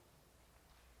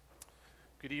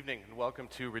Good evening and welcome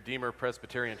to Redeemer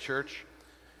Presbyterian Church.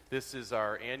 This is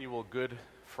our annual Good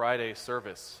Friday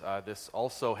service. This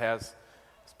also has,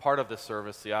 as part of the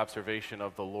service, the observation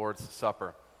of the Lord's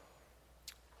Supper.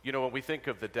 You know, when we think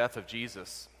of the death of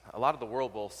Jesus, a lot of the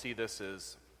world will see this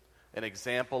as an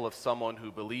example of someone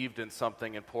who believed in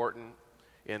something important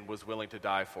and was willing to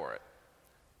die for it.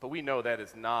 But we know that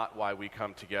is not why we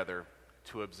come together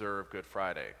to observe Good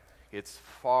Friday. It's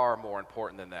far more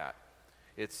important than that.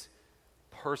 It's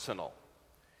personal.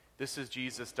 This is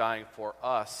Jesus dying for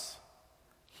us.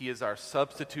 He is our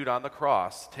substitute on the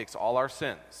cross, takes all our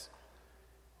sins.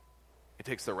 It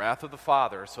takes the wrath of the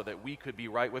Father so that we could be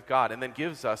right with God, and then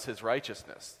gives us his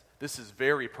righteousness. This is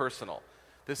very personal.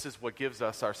 This is what gives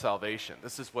us our salvation.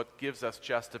 This is what gives us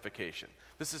justification.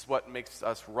 This is what makes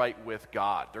us right with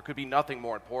God. There could be nothing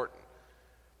more important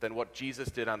than what Jesus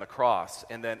did on the cross,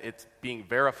 and then it's being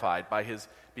verified by his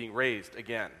being raised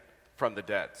again from the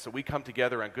dead. So we come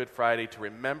together on Good Friday to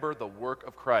remember the work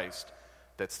of Christ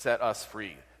that set us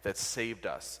free, that saved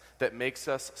us, that makes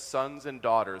us sons and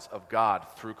daughters of God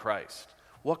through Christ.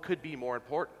 What could be more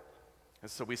important?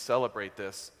 And so we celebrate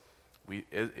this.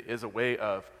 It is a way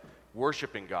of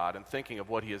worshiping God and thinking of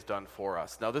what he has done for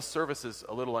us. Now, this service is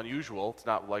a little unusual. It's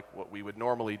not like what we would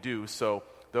normally do. So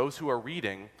those who are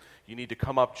reading, you need to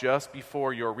come up just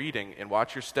before your reading and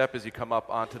watch your step as you come up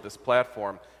onto this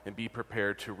platform and be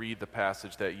prepared to read the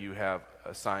passage that you have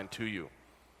assigned to you.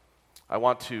 I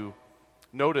want to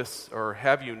notice or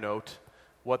have you note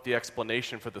what the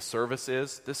explanation for the service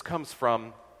is. This comes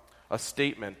from a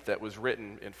statement that was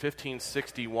written in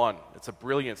 1561. It's a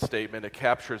brilliant statement. It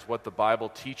captures what the Bible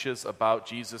teaches about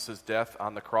Jesus' death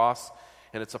on the cross,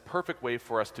 and it's a perfect way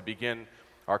for us to begin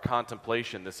our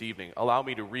contemplation this evening. Allow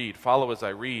me to read. Follow as I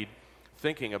read,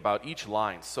 thinking about each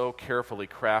line so carefully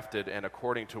crafted and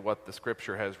according to what the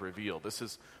Scripture has revealed. This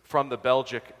is from the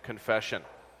Belgic Confession.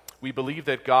 We believe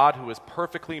that God, who is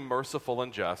perfectly merciful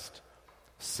and just,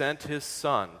 sent his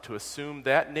Son to assume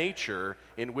that nature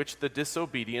in which the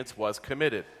disobedience was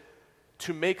committed,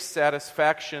 to make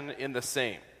satisfaction in the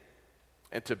same,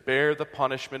 and to bear the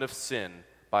punishment of sin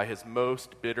by his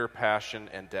most bitter passion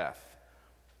and death.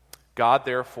 God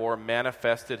therefore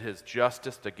manifested his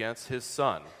justice against his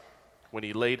Son when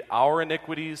he laid our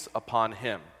iniquities upon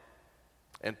him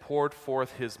and poured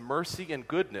forth his mercy and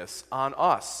goodness on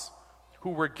us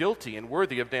who were guilty and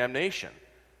worthy of damnation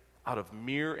out of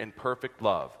mere and perfect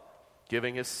love,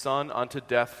 giving his Son unto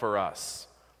death for us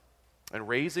and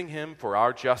raising him for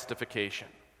our justification,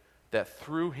 that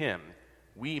through him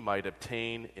we might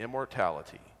obtain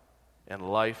immortality and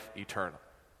life eternal.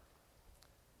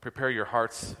 Prepare your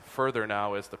hearts further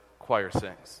now as the choir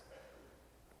sings.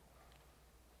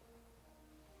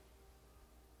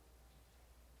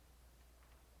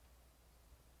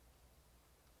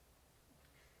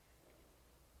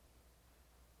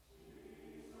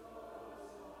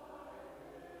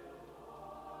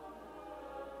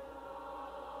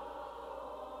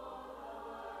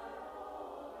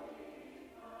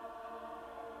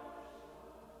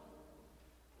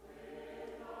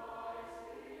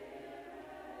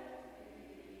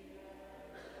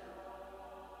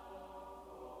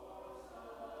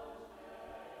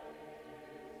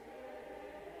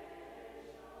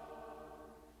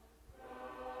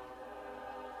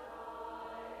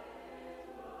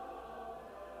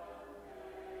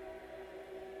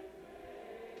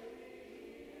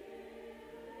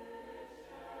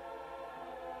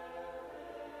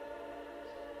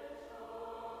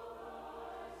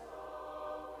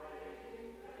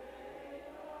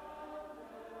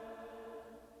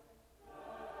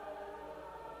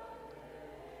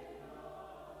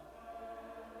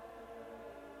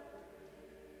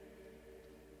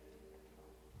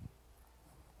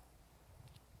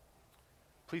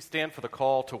 Please stand for the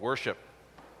call to worship.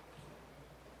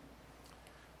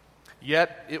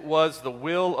 Yet it was the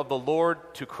will of the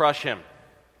Lord to crush him.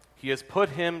 He has put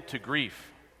him to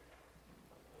grief.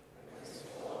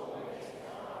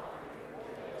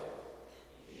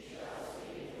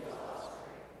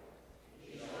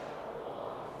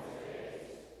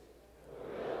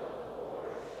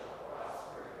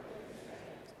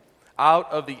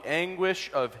 Out of the anguish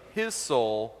of his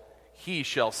soul, he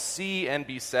shall see and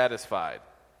be satisfied.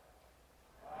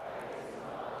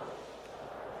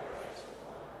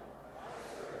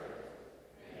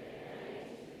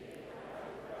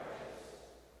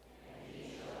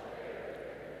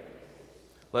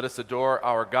 Let us adore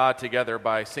our God together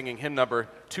by singing hymn number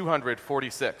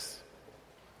 246.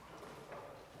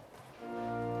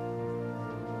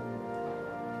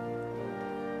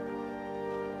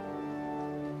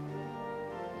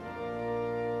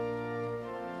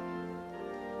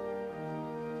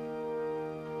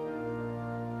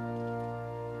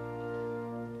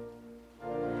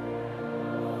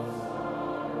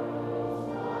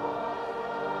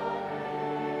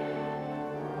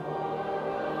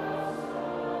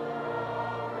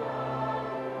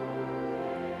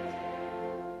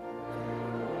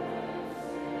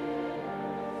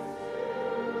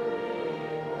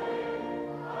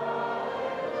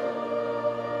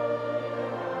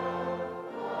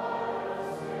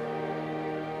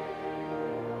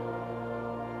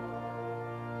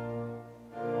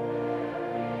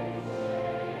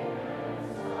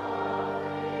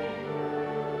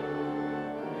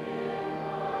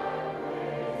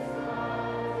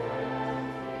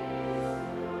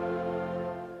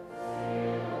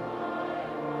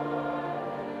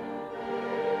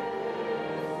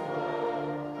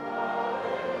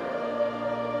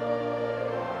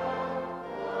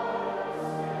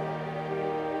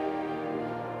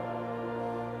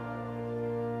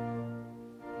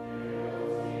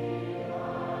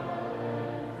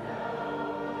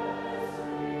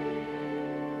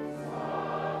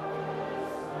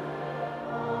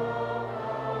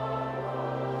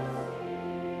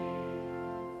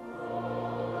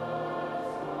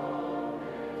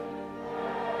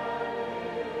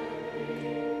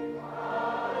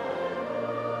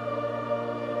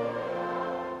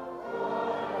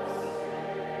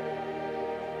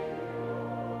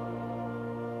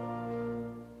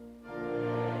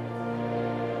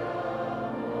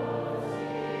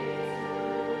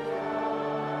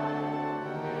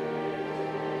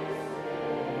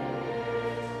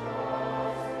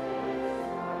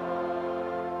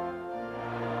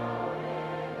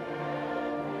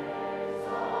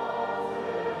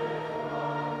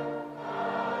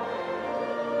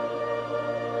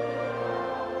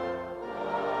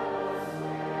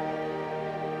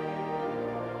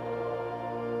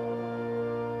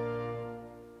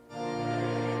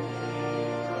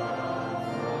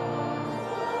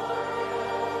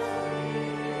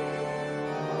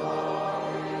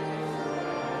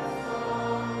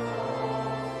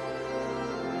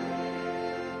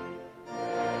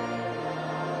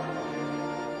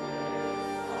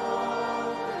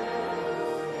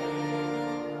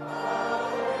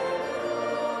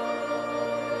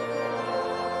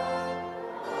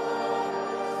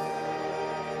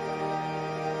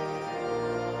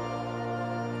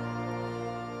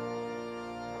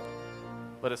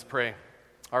 Let us pray.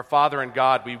 Our Father and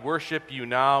God, we worship you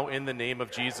now in the name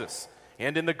of Jesus,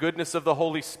 and in the goodness of the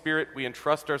Holy Spirit we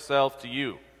entrust ourselves to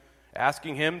you,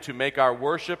 asking him to make our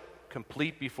worship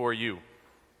complete before you.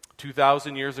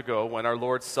 2,000 years ago, when our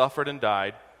Lord suffered and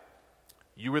died,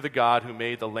 you were the God who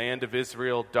made the land of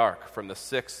Israel dark from the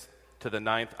 6th to the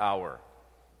 9th hour.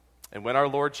 And when our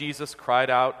Lord Jesus cried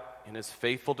out in his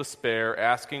faithful despair,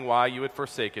 asking why you had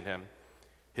forsaken him,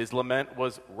 his lament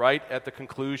was right at the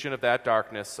conclusion of that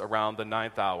darkness around the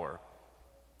 9th hour.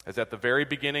 As at the very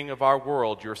beginning of our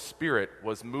world, your Spirit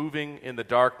was moving in the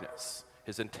darkness,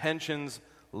 his intentions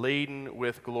laden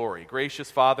with glory.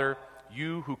 Gracious Father,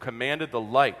 you who commanded the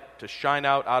light to shine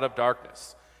out of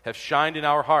darkness have shined in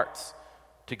our hearts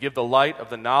to give the light of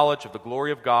the knowledge of the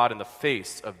glory of God in the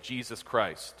face of Jesus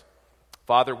Christ.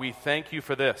 Father, we thank you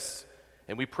for this,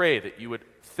 and we pray that you would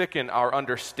thicken our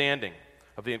understanding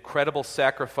of the incredible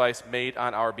sacrifice made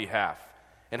on our behalf,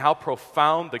 and how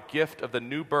profound the gift of the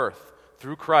new birth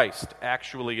through Christ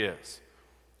actually is.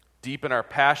 Deepen our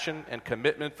passion and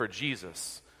commitment for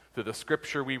Jesus through the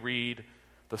scripture we read,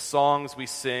 the songs we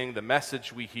sing, the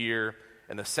message we hear,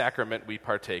 and the sacrament we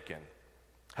partake in.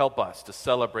 Help us to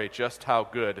celebrate just how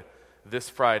good this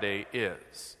Friday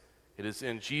is. It is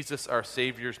in Jesus our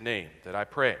Savior's name that I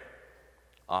pray.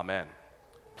 Amen.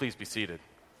 Please be seated.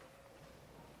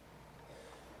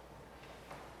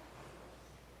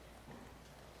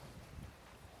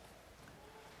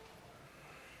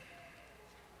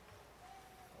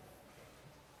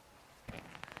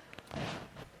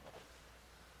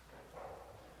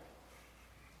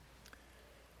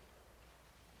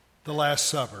 The Last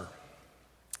Supper.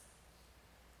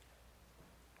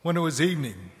 When it was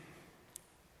evening,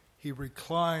 he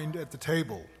reclined at the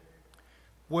table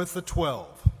with the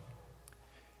 12.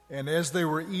 And as they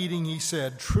were eating, he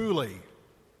said, "Truly,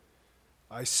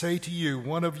 I say to you,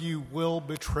 one of you will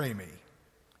betray me."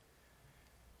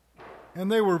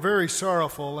 And they were very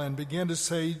sorrowful and began to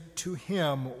say to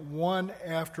him one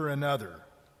after another,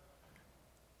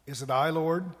 "Is it I,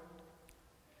 Lord?"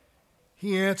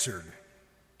 He answered,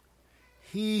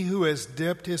 "He who has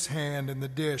dipped his hand in the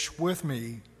dish with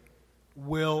me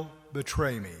will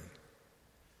betray me.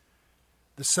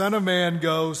 The Son of Man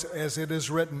goes as it is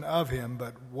written of him,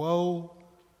 but woe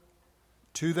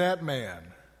to that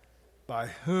man by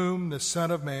whom the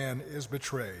Son of Man is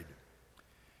betrayed.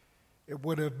 It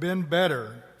would have been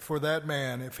better for that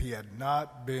man if he had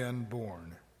not been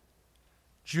born."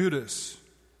 Judas,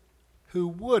 who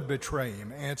would betray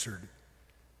him, answered,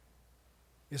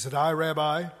 "Is it I,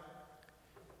 Rabbi?"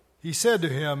 He said to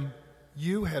him,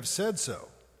 "You have said so."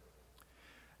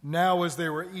 Now as they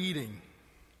were eating,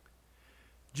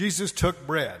 Jesus took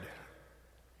bread,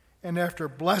 and after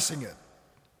blessing it,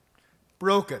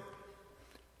 broke it,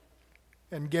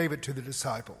 and gave it to the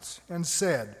disciples, and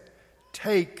said,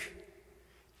 "Take,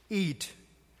 eat,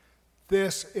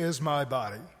 this is my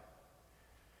body."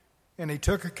 And he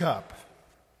took a cup,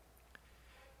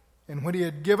 and when he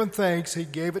had given thanks, he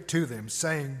gave it to them,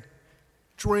 saying,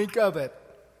 "Drink of it,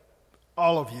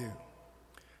 all of you,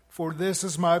 for this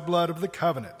is my blood of the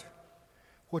covenant,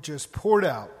 which is poured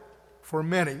out for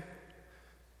many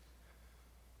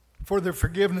for the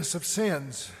forgiveness of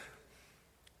sins.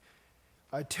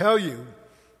 I tell you,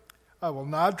 I will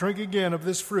not drink again of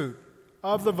this fruit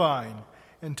of the vine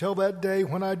until that day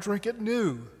when I drink it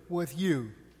new with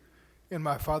you in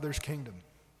my Father's kingdom."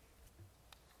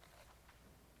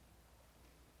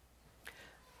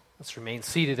 Let's remain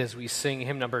seated as we sing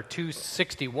hymn number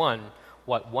 261,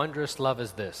 "What Wondrous Love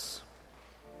Is This?"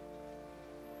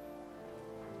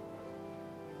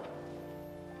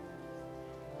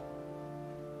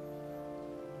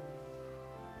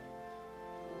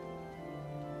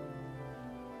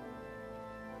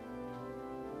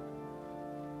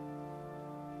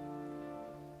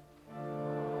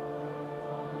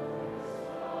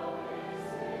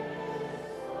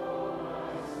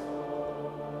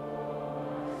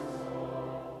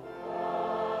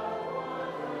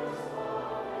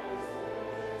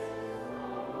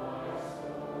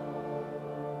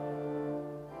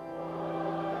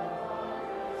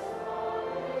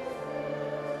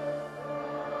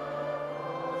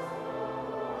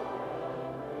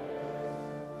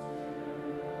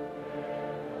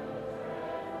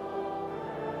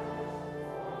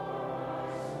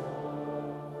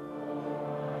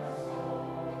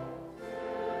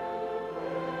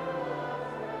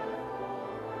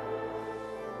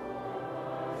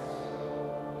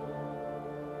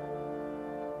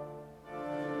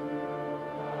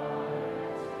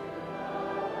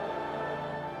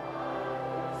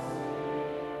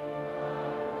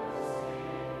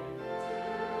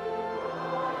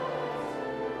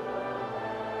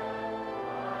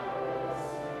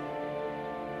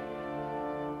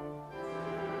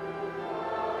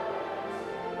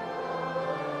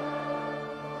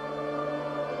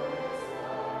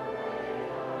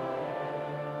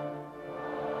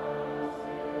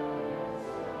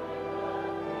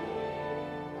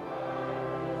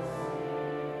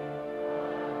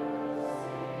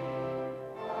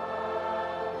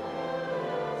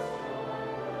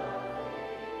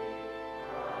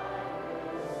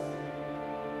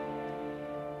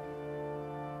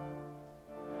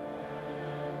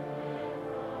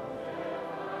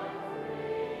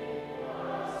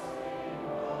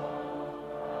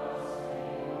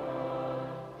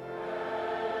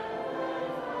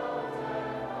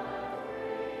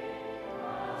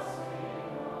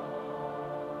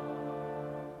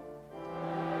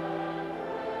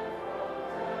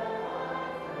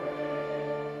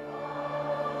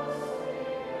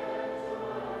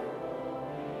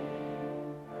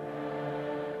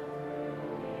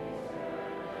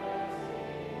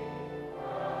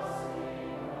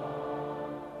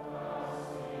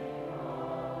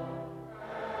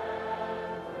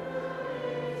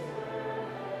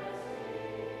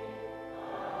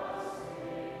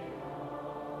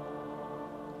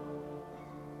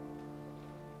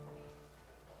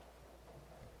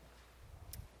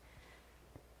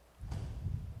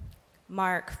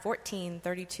 Mark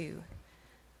 14:32.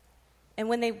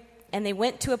 And they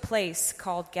went to a place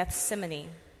called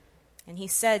Gethsemane, and he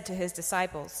said to his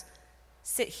disciples,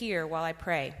 "Sit here while I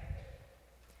pray."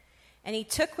 And he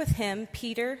took with him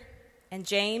Peter and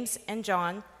James and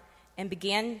John and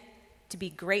began to be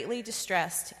greatly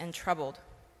distressed and troubled.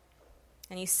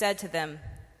 And he said to them,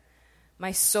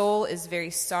 "My soul is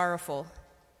very sorrowful,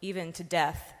 even to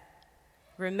death.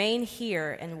 Remain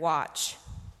here and watch."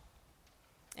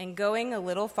 And going a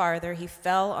little farther, he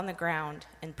fell on the ground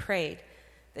and prayed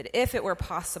that if it were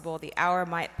possible, the hour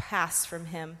might pass from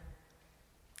him.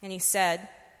 And he said,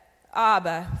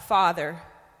 "Abba, Father,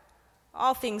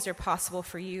 all things are possible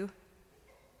for you.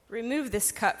 Remove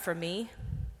this cup from me,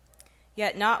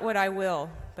 yet not what I will,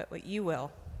 but what you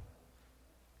will."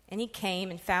 And he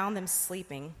came and found them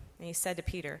sleeping, and he said to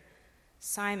Peter,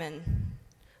 "Simon,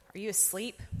 are you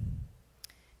asleep?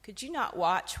 Could you not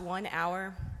watch 1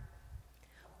 hour?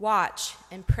 Watch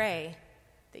and pray,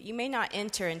 that you may not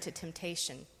enter into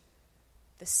temptation.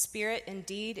 The spirit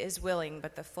indeed is willing,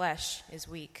 but the flesh is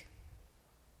weak."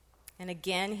 And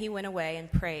again he went away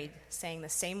and prayed, saying the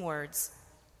same words.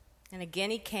 And again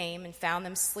he came and found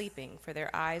them sleeping, for their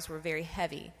eyes were very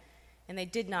heavy, and they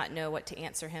did not know what to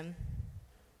answer him.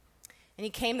 And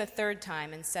he came the third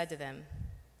time and said to them,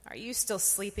 "Are you still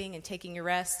sleeping and taking your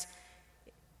rest?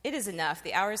 It is enough,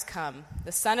 the hour has come.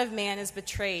 The Son of Man is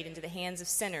betrayed into the hands of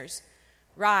sinners.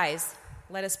 Rise,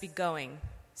 let us be going.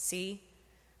 See,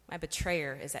 my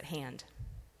betrayer is at hand."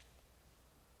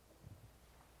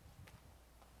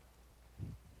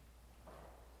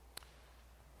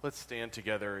 Let's stand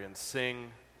together and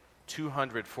sing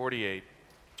 248,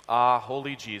 "Ah,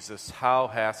 Holy Jesus, how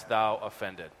hast thou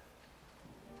offended?"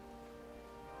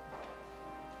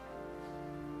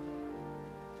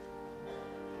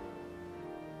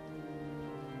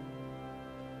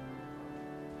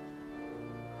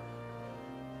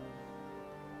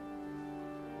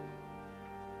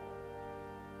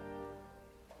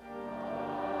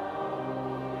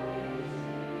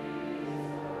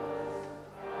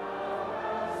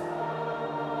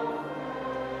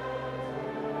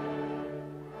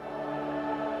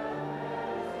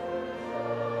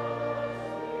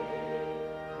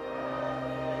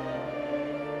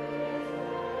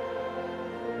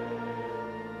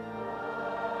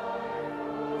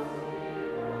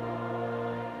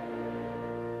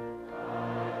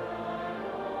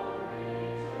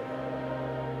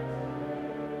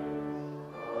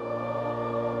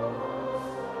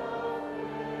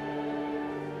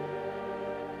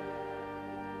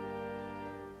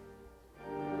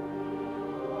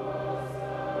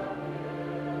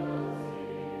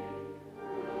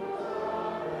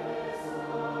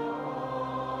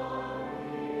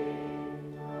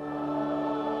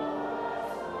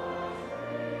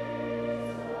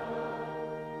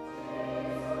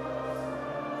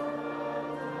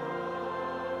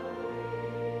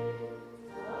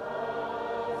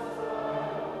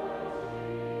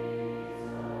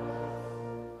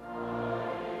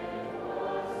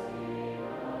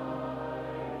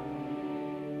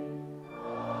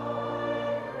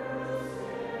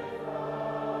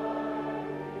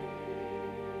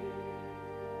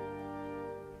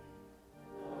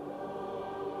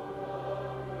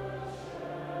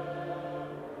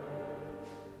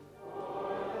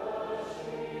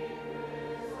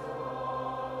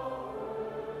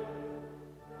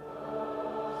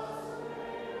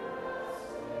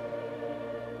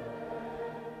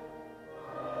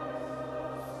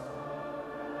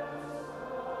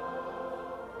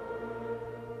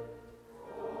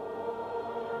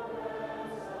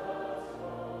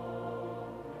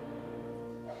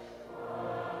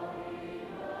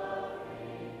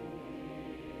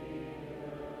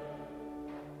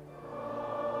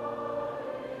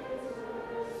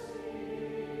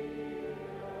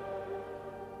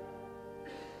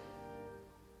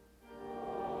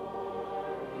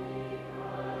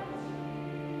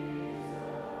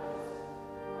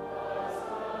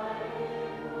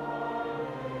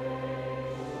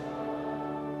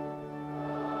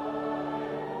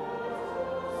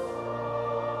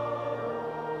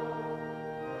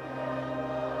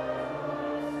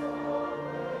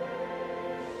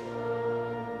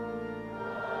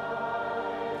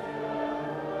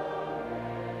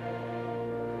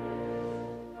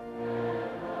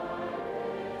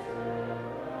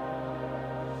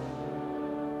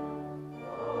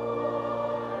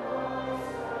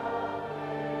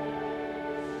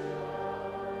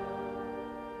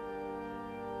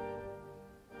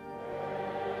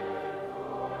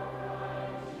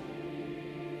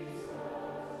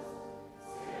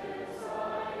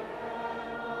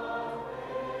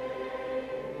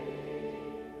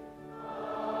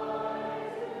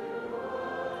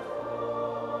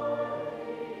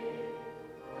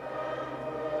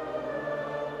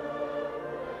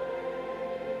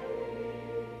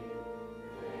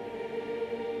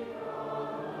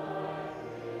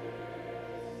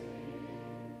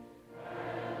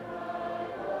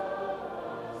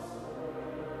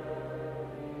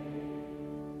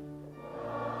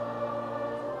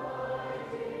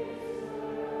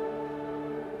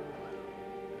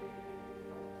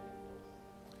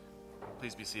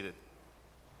 Please be seated.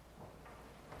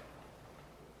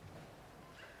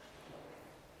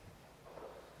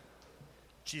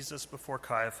 Jesus before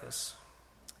Caiaphas.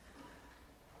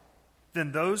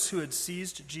 Then those who had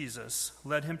seized Jesus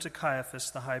led him to Caiaphas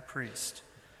the high priest,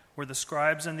 where the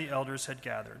scribes and the elders had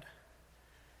gathered.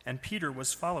 And Peter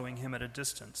was following him at a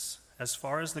distance, as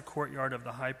far as the courtyard of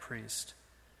the high priest.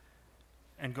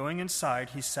 And going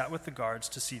inside, he sat with the guards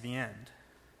to see the end.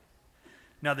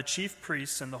 Now the chief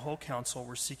priests and the whole council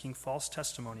were seeking false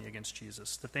testimony against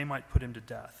Jesus, that they might put him to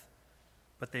death.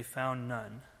 But they found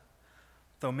none,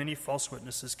 though many false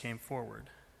witnesses came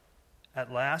forward.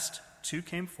 At last, 2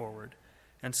 came forward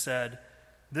and said,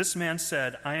 "This man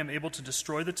said, 'I am able to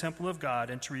destroy the temple of God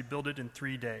and to rebuild it in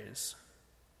 3 days.'"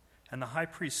 And the high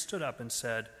priest stood up and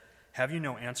said, "Have you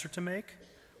no answer to make?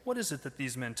 What is it that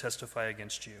these men testify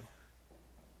against you?"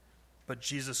 But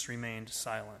Jesus remained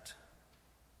silent.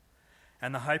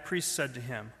 And the high priest said to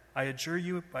him, "I adjure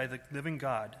you by the living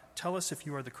God, tell us if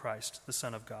you are the Christ, the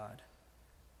Son of God."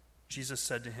 Jesus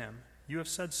said to him, "You have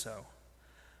said so.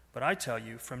 But I tell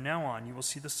you, from now on you will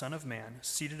see the Son of Man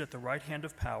seated at the right hand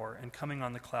of power and coming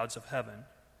on the clouds of heaven."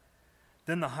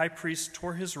 Then the high priest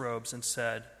tore his robes and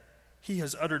said, "He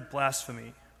has uttered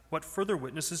blasphemy. What further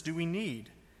witnesses do we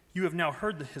need? You have now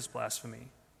heard his blasphemy.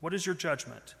 What is your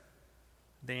judgment?"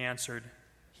 They answered,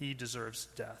 "He deserves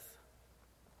death."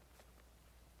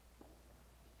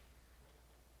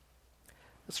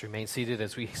 Let's remain seated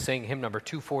as we sing hymn number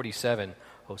 247,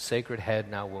 "O Sacred Head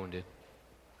Now Wounded."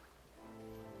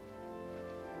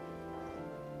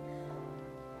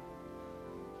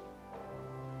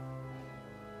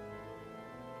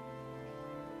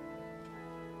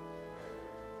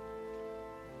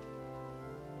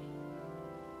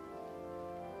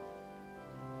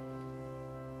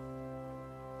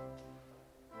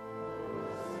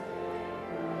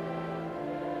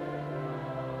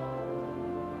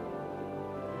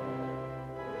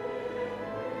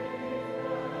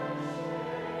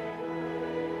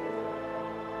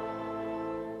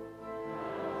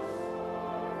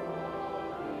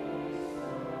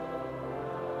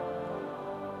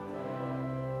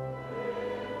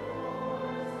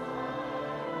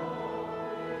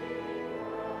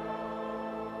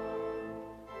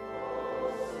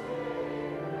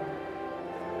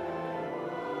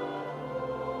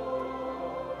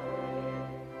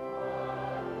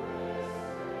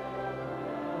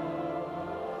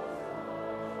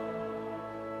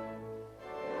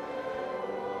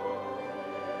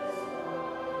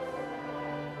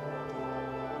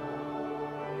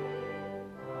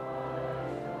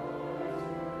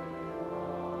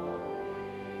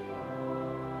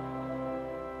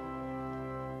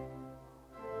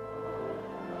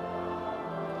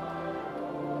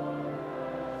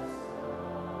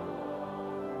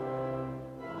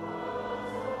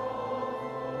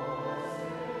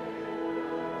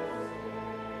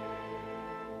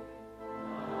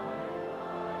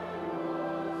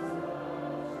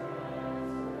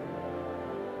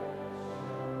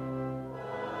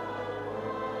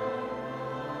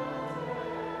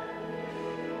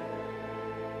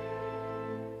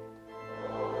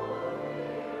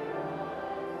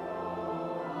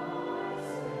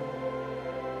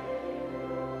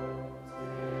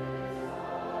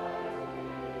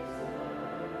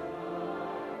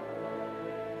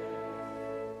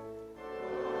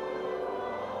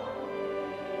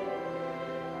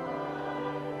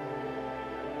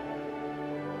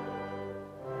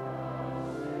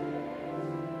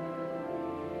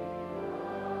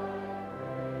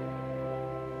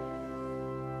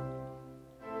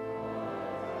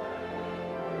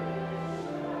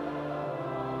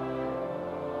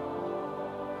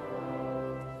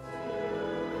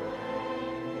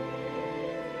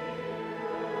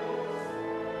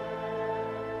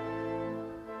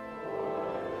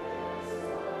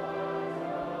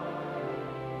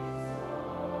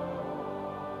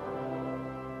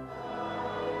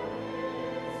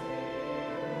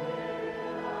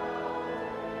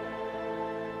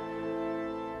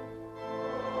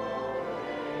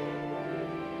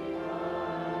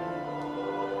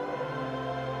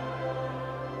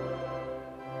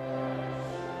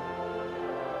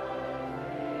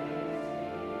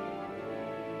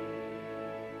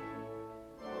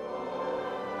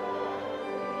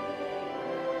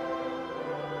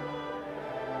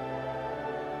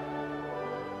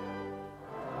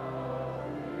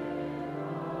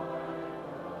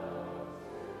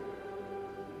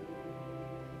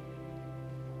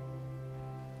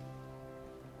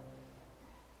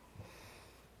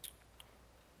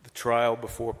 Trial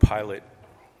before Pilate.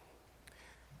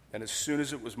 And as soon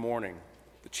as it was morning,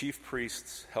 the chief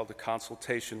priests held a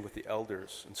consultation with the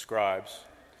elders and scribes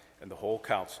and the whole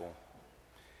council,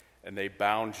 and they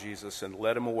bound Jesus and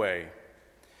led him away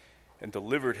and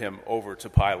delivered him over to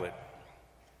Pilate.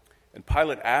 And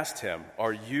Pilate asked him,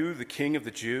 "Are you the king of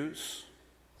the Jews?"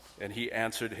 And he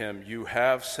answered him, "You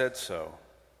have said so."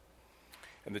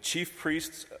 And the chief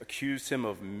priests accused him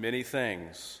of many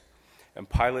things. And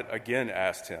Pilate again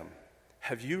asked him,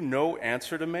 "Have you no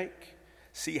answer to make?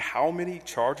 See how many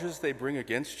charges they bring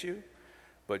against you?"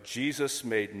 But Jesus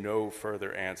made no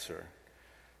further answer,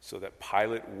 so that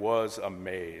Pilate was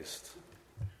amazed.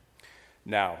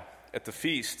 Now, at the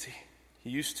feast, he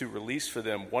used to release for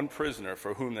them one prisoner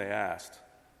for whom they asked.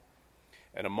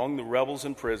 And among the rebels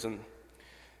in prison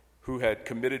who had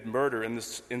committed murder in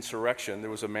this insurrection, there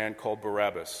was a man called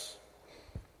Barabbas.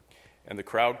 And the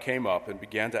crowd came up and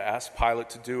began to ask Pilate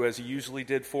to do as he usually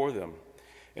did for them.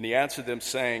 And he answered them,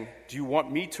 saying, "Do you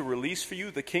want me to release for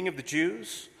you the king of the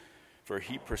Jews?" For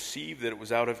he perceived that it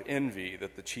was out of envy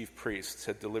that the chief priests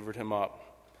had delivered him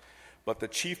up. But the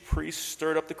chief priests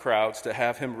stirred up the crowds to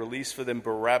have him release for them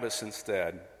Barabbas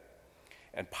instead.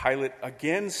 And Pilate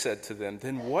again said to them,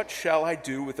 "Then what shall I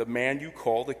do with the man you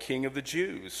call the king of the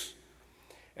Jews?"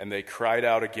 And they cried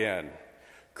out again,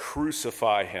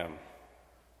 "Crucify him."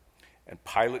 And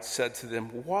Pilate said to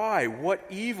them, "Why? What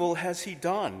evil has he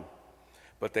done?"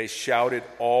 But they shouted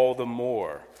all the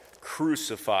more,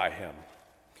 "Crucify him."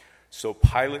 So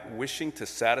Pilate, wishing to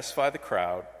satisfy the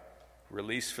crowd,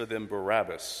 released for them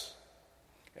Barabbas.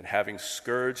 And having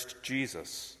scourged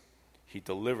Jesus, he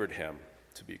delivered him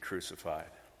to be crucified.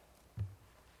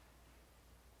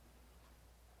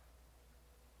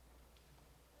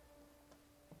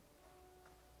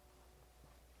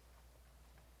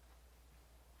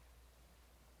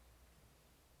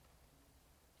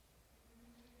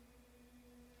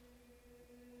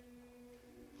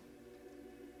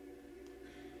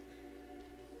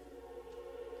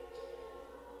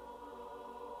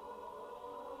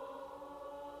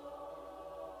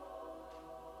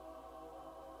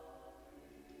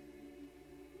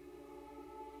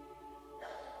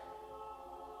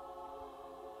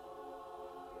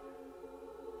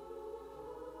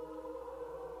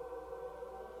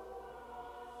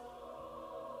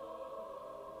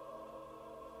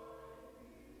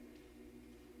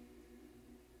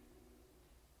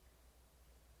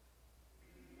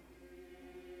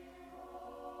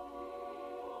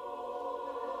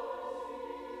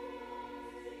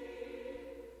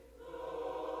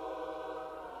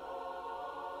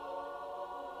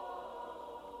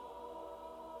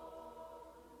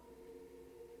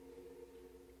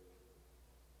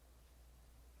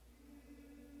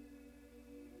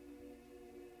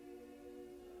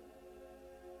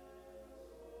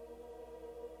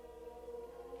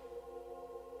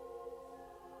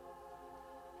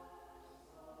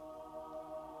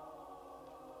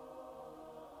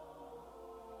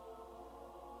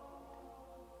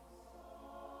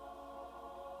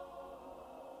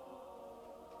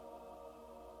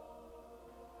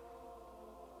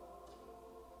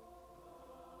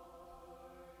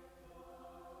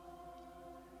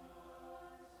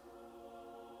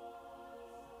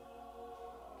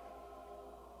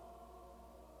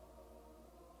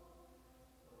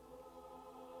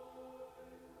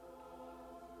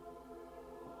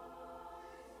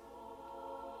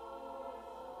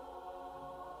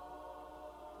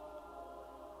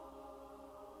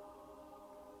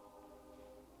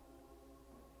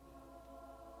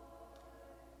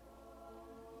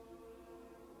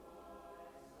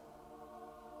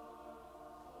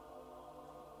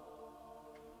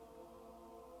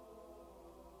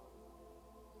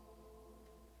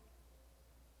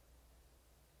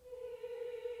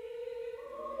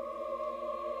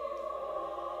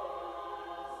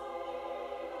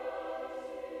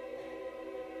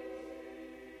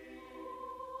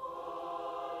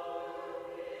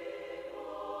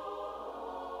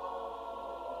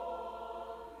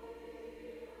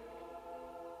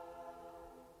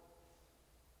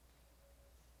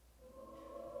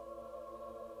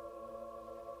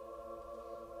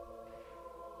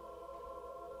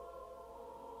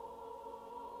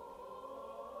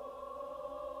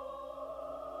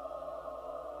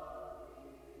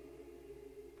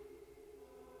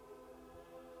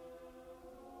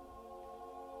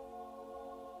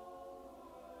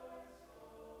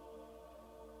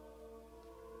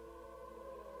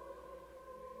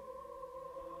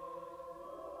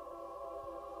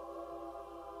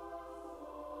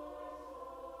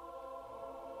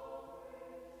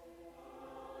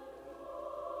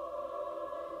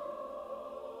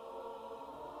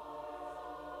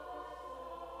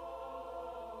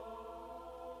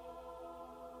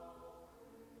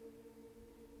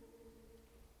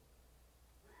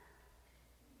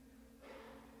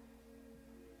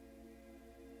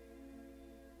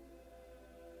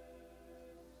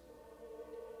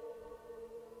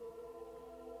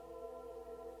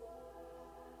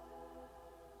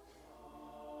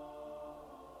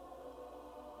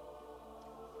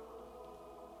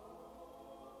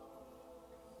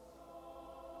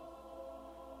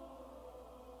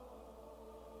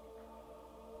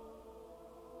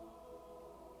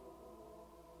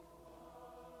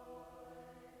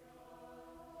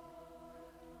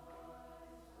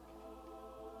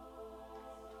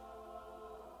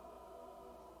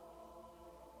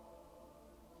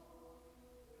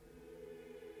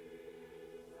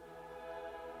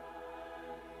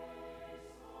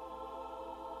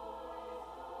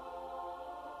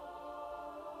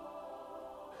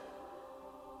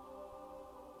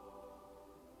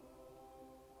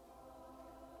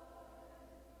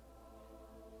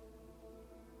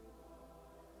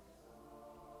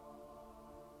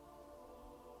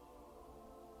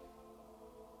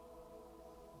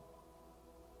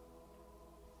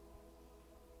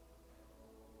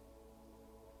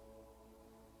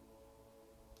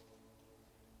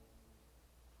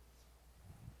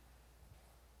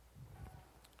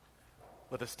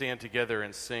 Let us stand together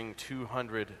and sing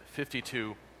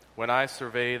 252, When I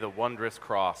Survey the Wondrous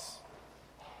Cross.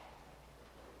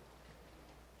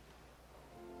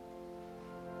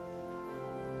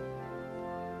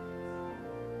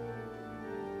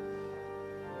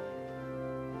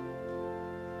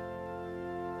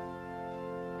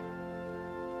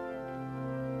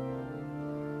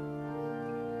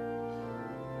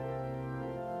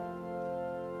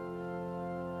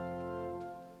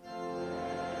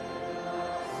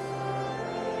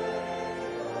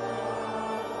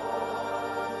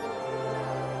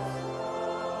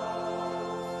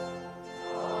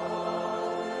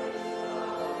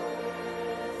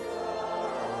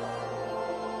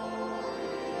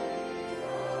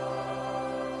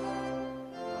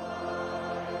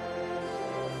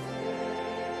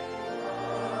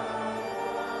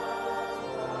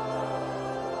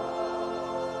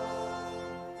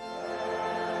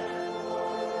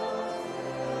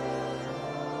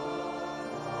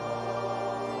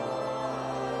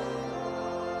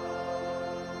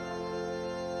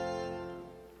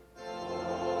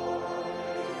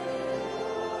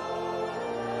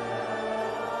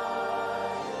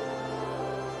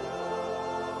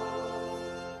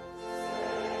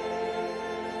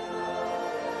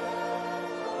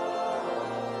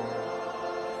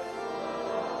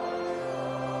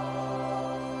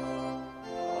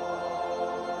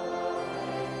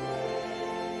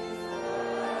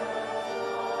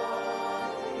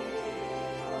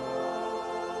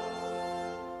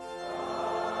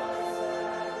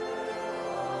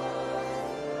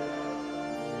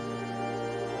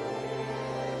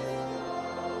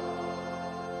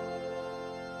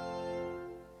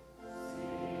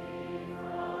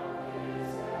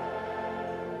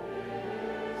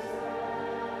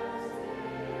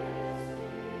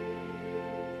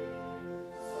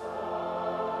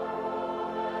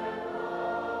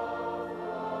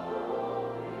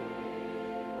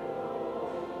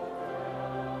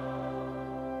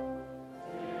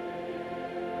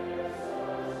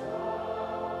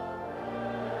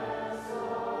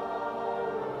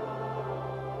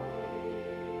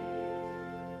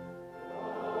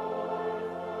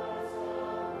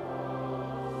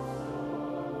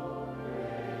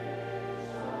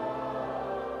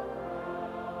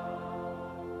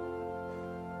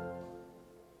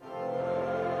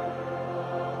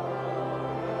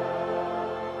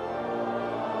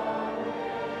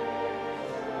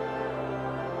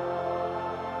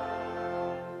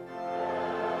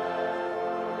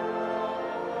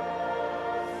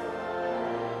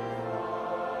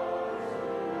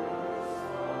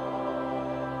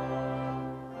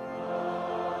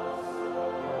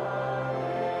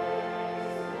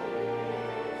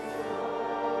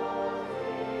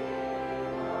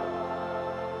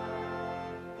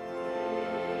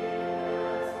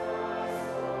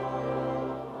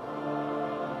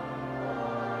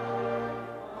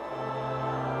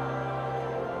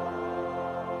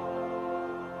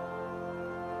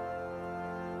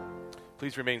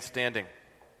 Please remain standing.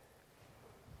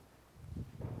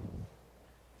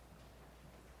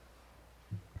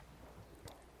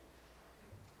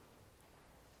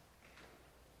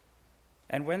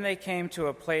 And when they came to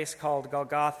a place called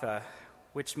Golgotha,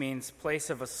 which means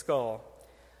place of a skull,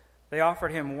 they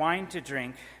offered him wine to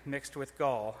drink mixed with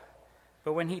gall.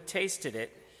 But when he tasted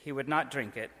it, he would not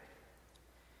drink it.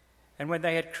 And when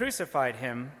they had crucified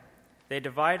him, they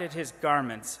divided his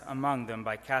garments among them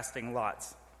by casting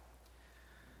lots.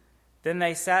 Then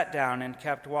they sat down and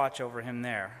kept watch over him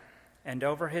there, and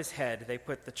over his head they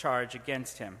put the charge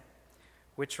against him,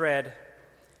 which read,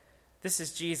 "This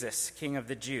is Jesus, King of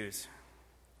the Jews."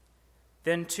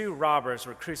 Then 2 robbers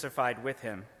were crucified with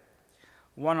him,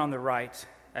 one on the right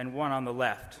and one on the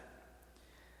left.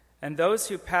 And those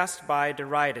who passed by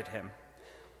derided him,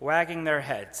 wagging their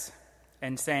heads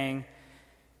and saying,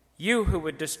 "You who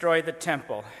would destroy the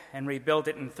temple and rebuild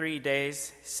it in 3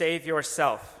 days, save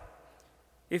yourself.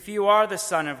 If you are the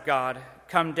Son of God,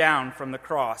 come down from the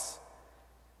cross."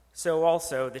 So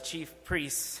also the chief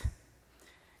priests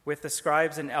with the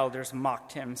scribes and elders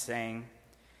mocked him, saying,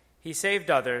 "He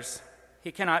saved others,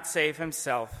 he cannot save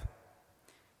himself.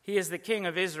 He is the King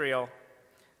of Israel.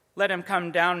 Let him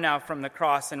come down now from the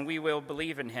cross, and we will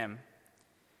believe in him.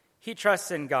 He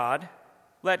trusts in God.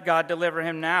 Let God deliver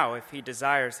him now if he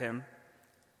desires him.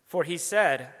 For he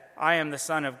said, 'I am the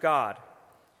Son of God.'"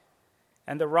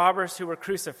 And the robbers who were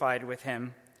crucified with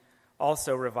him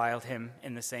also reviled him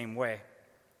in the same way.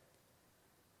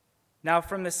 Now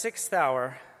from the 6th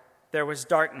hour there was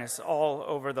darkness all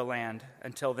over the land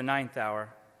until the 9th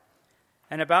hour.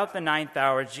 And about the 9th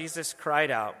hour Jesus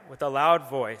cried out with a loud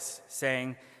voice,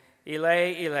 saying,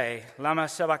 "Eloi, Eloi, lama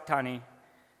sabachthani,"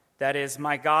 That is,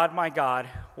 my God,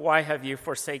 why have you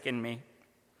forsaken me?"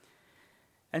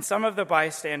 And some of the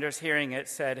bystanders hearing it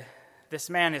said,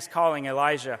 "This man is calling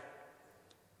Elijah."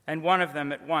 And one of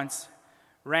them at once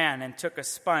ran and took a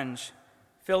sponge,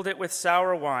 filled it with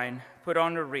sour wine, put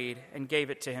on a reed, and gave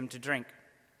it to him to drink.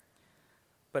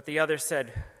 But the other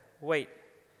said, "Wait,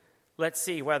 let's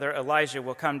see whether Elijah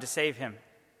will come to save him."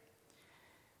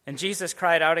 And Jesus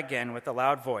cried out again with a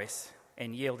loud voice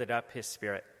and yielded up his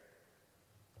spirit.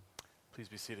 Please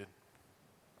be seated.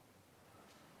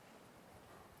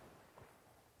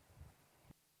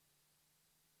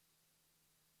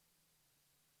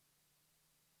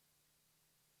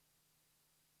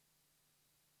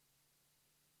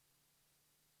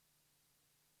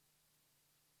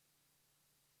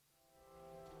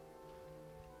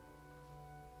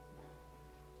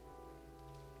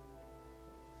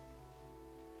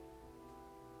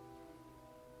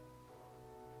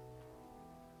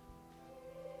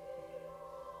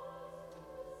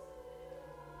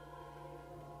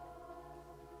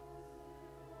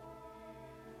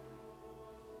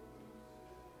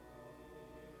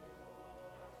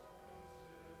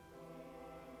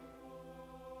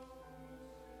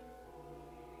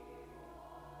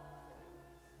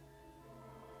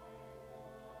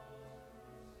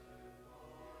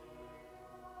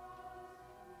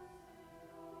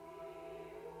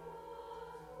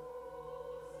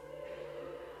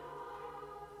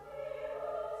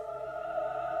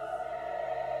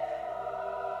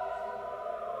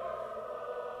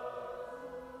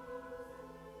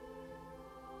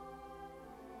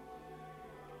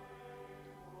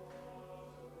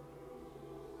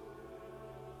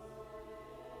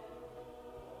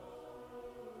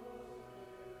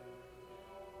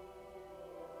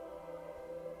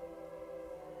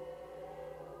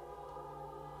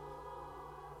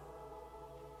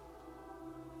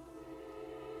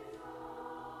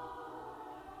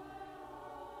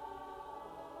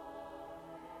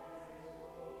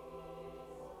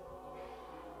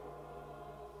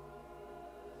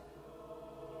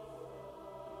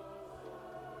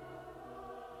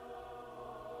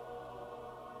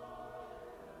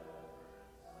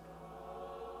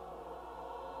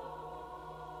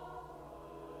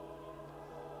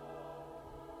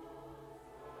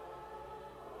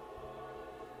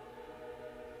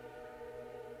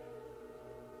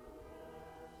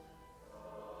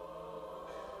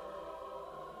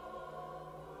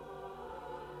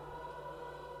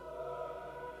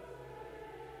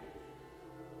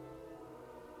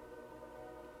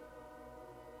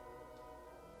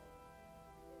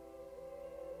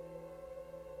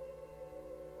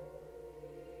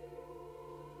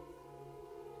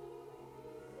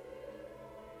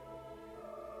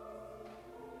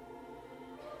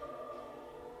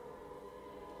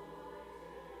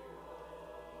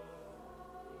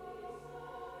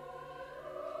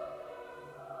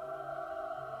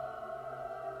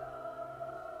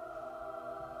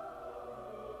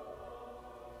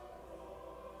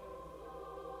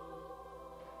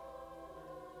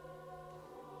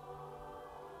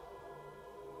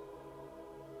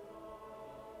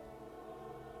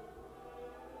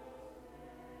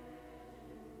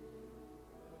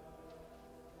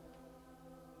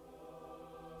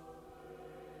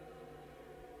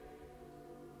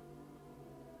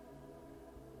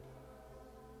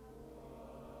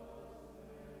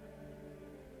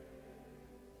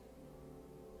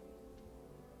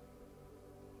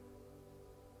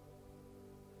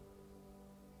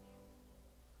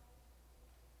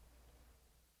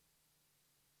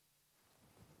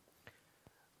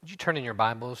 Would you turn in your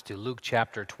Bibles to Luke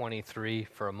chapter 23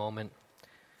 for a moment?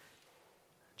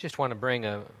 Just want to bring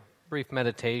a brief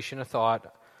meditation, a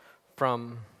thought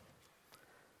from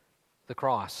the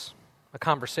cross, a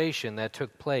conversation that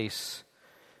took place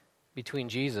between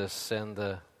Jesus and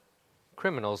the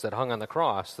criminals that hung on the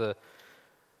cross. The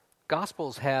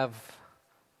Gospels have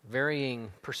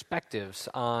varying perspectives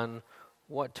on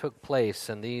what took place,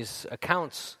 and these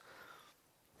accounts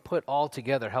put all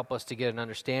together help us to get an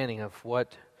understanding of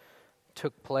what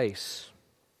took place.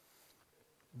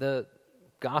 The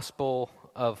Gospel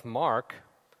of Mark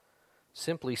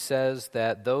simply says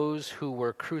that those who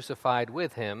were crucified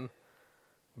with him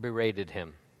berated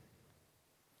him.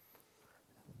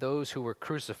 Those who were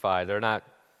crucified, they're not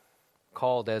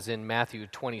called as in Matthew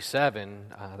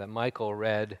 27 that Michael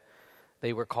read,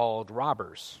 they were called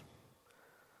robbers.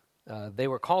 They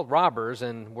were called robbers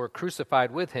and were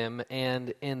crucified with him,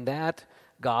 and in that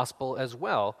gospel as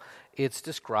well, it's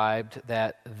described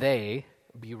that they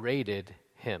berated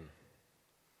him.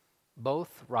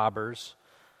 Both robbers,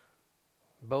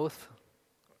 both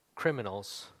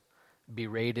criminals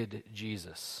berated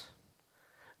Jesus.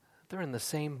 they're in the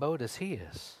same boat as he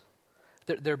is.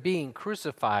 They're being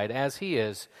crucified as he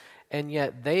is, and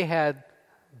yet they had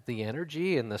the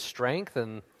energy and the strength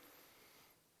and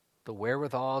the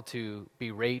wherewithal to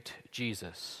berate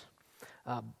Jesus.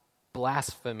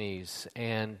 Blasphemies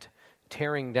and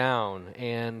tearing down.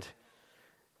 And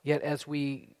yet as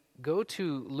we go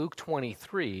to Luke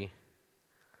 23,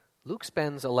 Luke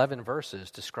spends 11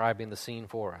 verses describing the scene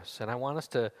for us. And I want us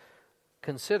to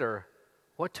consider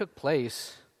what took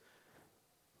place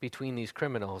between these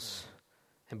criminals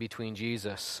and between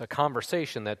Jesus, a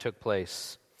conversation that took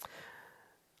place.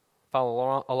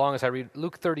 Follow along as I read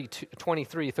Luke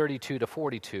 23, 32 to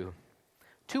 42.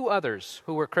 2 others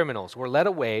who were criminals were led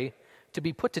away to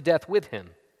be put to death with him.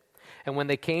 And when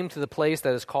they came to the place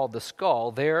that is called the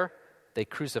Skull, there they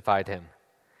crucified him,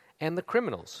 and the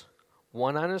criminals,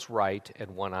 one on his right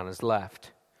and one on his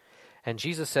left. And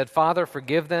Jesus said, Father,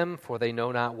 forgive them, for they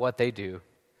know not what they do.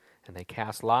 And they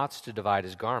cast lots to divide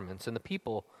his garments, and the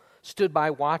people stood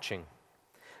by watching.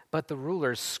 But the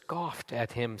rulers scoffed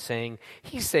at him, saying,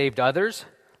 He saved others.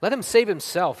 Let him save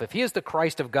himself. If he is the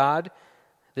Christ of God,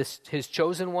 his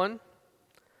chosen one.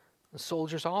 The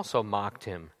soldiers also mocked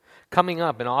him, coming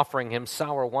up and offering him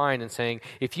sour wine and saying,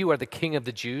 If you are the king of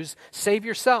the Jews, save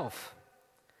yourself.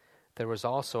 There was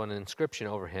also an inscription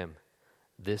over him,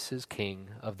 This is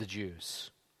King of the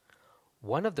Jews.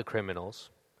 One of the criminals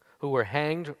who were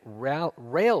hanged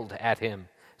railed at him,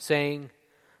 saying,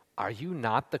 Are you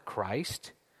not the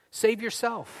Christ? Save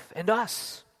yourself and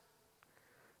us.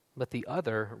 But the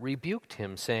other rebuked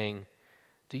him, saying,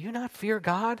 Do you not fear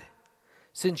God,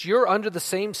 since you're under the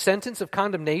same sentence of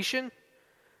condemnation?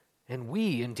 And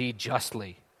we indeed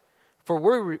justly,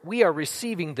 for we are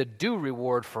receiving the due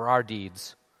reward for our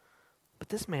deeds. But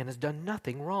this man has done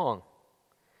nothing wrong.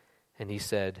 And he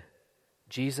said,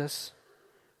 Jesus,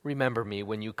 remember me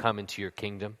when you come into your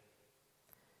kingdom.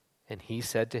 And he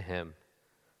said to him,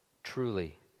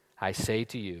 Truly, I say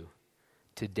to you,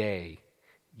 today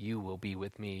you will be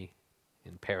with me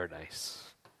in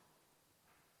paradise.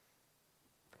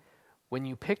 When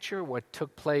you picture what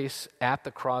took place at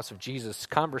the cross of Jesus,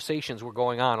 conversations were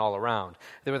going on all around.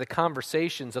 There were the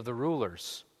conversations of the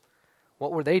rulers.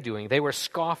 What were they doing? They were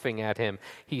scoffing at him.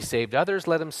 He saved others,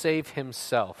 let him save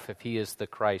himself if he is the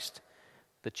Christ,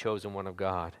 the chosen one of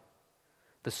God.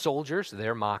 The soldiers,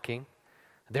 they're mocking.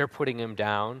 They're putting him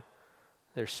down.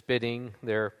 They're spitting.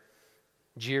 They're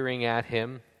jeering at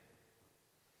him.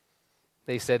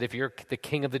 They said, if you're the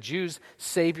king of the Jews,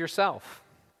 save yourself.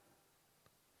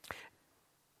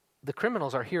 The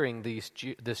criminals are hearing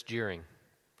this jeering.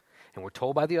 And we're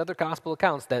told by the other gospel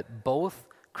accounts that both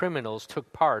criminals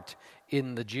took part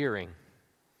in the jeering.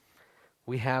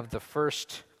 We have the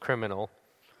first criminal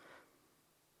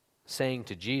saying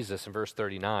to Jesus in verse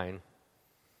 39,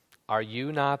 Are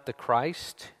you not the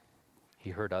Christ? He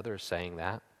heard others saying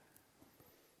that.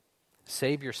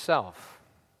 Save yourself.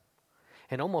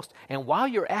 And while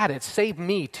you're at it, save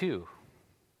me too.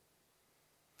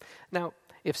 Now,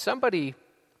 if somebody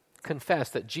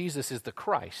confessed that Jesus is the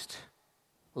Christ,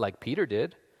 like Peter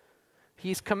did,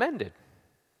 he's commended.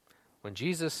 When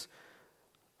Jesus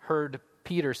heard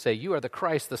Peter say, You are the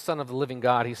Christ, the Son of the living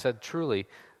God, he said, Truly,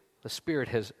 the Spirit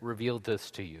has revealed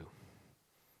this to you.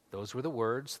 Those were the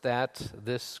words that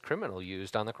this criminal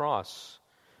used on the cross.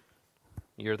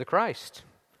 You're the Christ.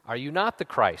 Are you not the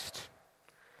Christ?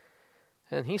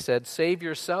 And he said, Save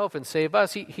yourself and save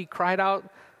us. He cried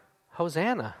out,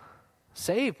 Hosanna,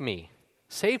 save me.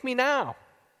 Save me now.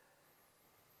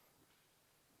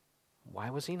 Why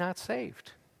was he not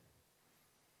saved?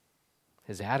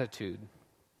 His attitude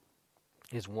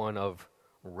is one of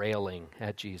railing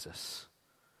at Jesus.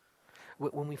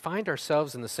 When we find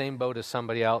ourselves in the same boat as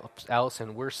somebody else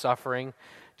and we're suffering,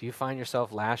 do you find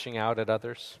yourself lashing out at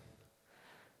others?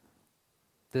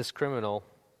 This criminal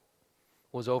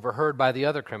was overheard by the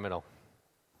other criminal.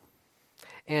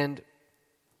 And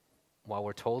while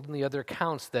we're told in the other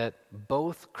accounts that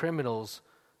both criminals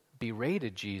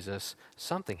berated Jesus,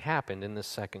 something happened in this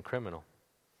second criminal.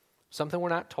 Something we're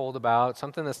not told about,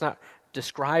 something that's not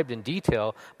described in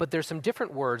detail, but there's some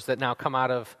different words that now come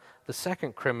out of the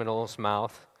second criminal's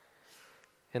mouth,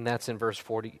 and that's in verse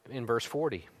 40.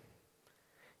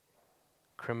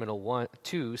 Criminal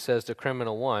 2 says to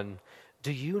criminal 1,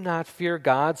 Do you not fear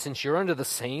God since you're under the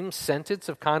same sentence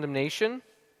of condemnation?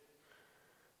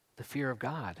 The fear of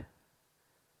God,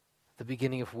 the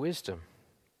beginning of wisdom.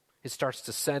 It starts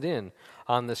to set in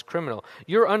on this criminal.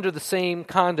 You're under the same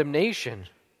condemnation.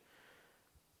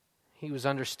 He was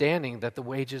understanding that the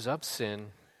wages of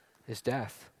sin is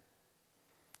death.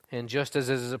 And just as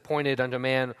it is appointed unto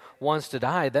man once to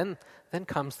die, then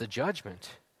comes the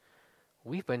judgment.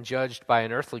 We've been judged by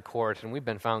an earthly court and we've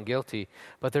been found guilty,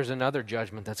 but there's another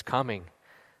judgment that's coming.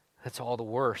 That's all the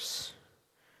worse.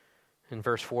 In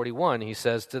verse 41, he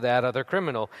says to that other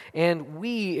criminal, "And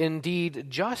we indeed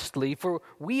justly, for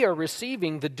we are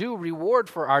receiving the due reward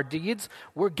for our deeds.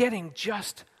 We're getting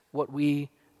just what we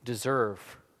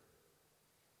deserve."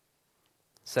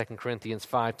 2 Corinthians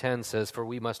 5:10 says, "For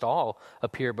we must all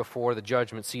appear before the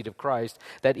judgment seat of Christ,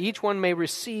 that each one may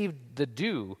receive the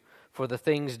due for the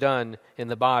things done in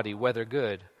the body, whether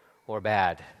good or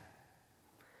bad."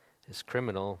 This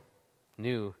criminal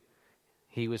knew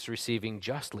he was receiving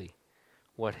justly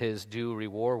what his due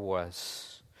reward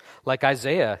was. Like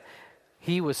Isaiah,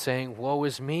 he was saying, "Woe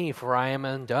is me, for I am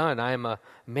undone. I am a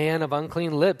man of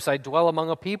unclean lips. I dwell among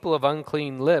a people of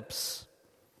unclean lips.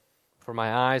 For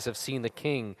my eyes have seen the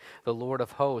King, the Lord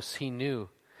of hosts." He knew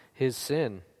his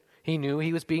sin. He knew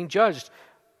he was being judged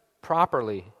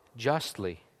properly,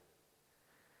 justly.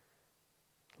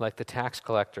 Like the tax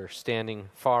collector standing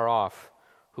far off,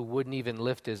 who wouldn't even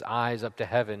lift his eyes up to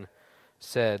heaven,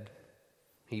 said,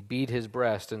 he beat his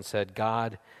breast and said,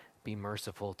 "God, be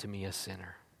merciful to me, a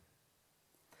sinner."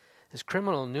 This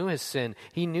criminal knew his sin.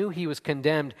 He knew he was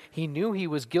condemned. He knew he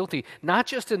was guilty, not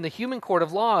just in the human court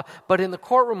of law, but in the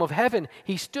courtroom of heaven.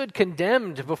 He stood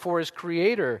condemned before his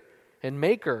Creator and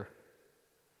Maker.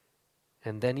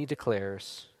 And then he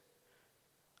declares,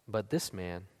 "But this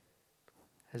man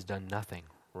has done nothing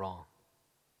wrong."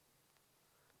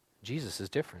 Jesus is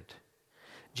different.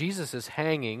 Jesus is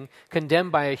hanging,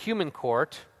 condemned by a human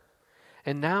court,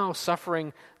 and now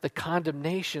suffering the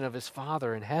condemnation of his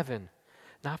Father in heaven,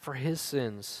 not for his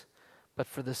sins, but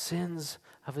for the sins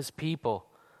of his people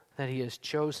that he has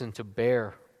chosen to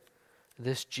bear.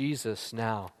 This Jesus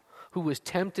now, who was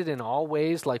tempted in all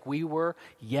ways like we were,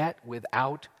 yet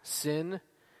without sin,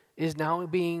 is now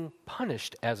being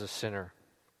punished as a sinner.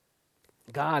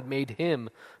 God made him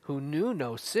who knew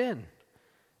no sin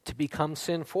to become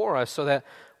sin for us, so that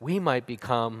we might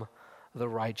become the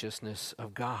righteousness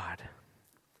of God.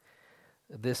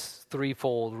 This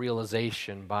threefold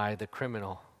realization by the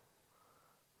criminal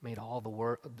made all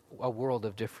a world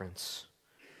of difference.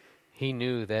 He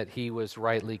knew that he was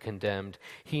rightly condemned.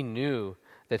 He knew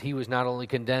that he was not only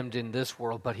condemned in this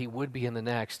world, but he would be in the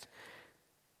next.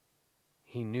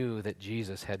 He knew that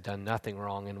Jesus had done nothing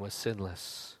wrong and was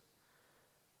sinless.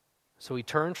 So he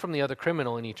turns from the other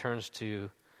criminal and he turns to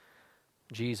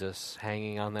Jesus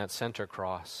hanging on that center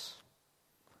cross.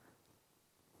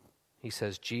 He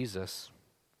says, "Jesus,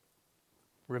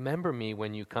 remember me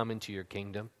when you come into your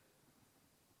kingdom."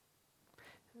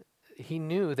 He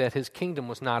knew that his kingdom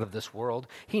was not of this world.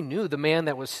 He knew the man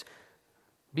that was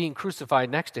being crucified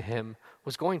next to him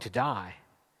was going to die.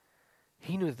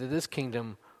 He knew that this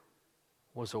kingdom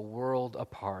was a world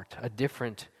apart, a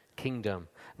different kingdom,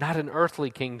 not an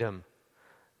earthly kingdom,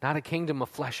 not a kingdom of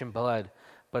flesh and blood,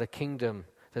 but a kingdom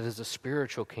that is a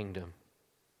spiritual kingdom.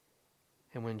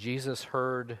 And when Jesus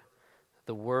heard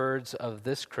the words of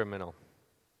this criminal,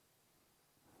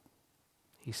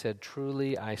 he said,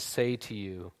 "Truly I say to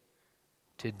you,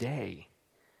 today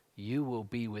you will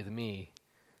be with me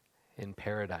in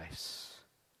paradise."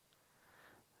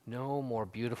 No more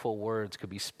beautiful words could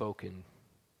be spoken.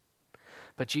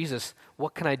 But Jesus,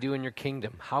 what can I do in your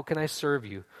kingdom? How can I serve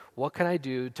you? What can I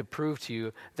do to prove to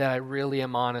you that I really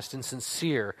am honest and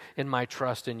sincere in my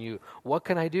trust in you? What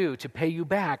can I do to pay you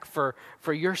back for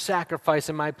your sacrifice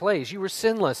in my place? You were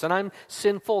sinless and I'm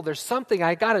sinful. There's something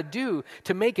I got to do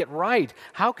to make it right.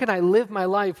 How can I live my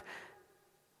life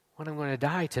when I'm going to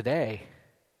die today?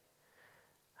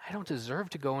 I don't deserve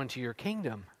to go into your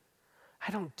kingdom. I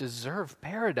don't deserve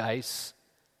paradise.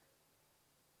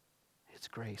 It's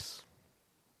grace.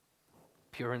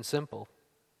 Pure and simple.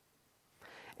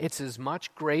 It's as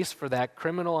much grace for that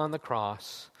criminal on the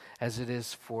cross as it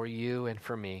is for you and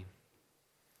for me.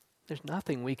 There's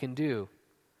nothing we can do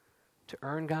to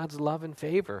earn God's love and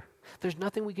favor. There's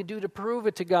nothing we can do to prove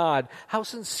it to God, how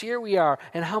sincere we are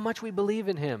and how much we believe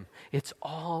in Him. It's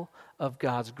all of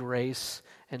God's grace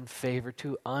and favor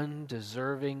to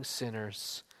undeserving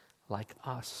sinners like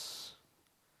us,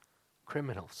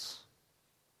 criminals.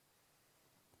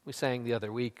 We sang the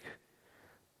other week,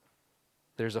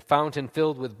 there's a fountain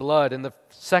filled with blood, and the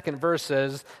second verse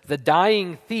says, "The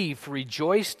dying thief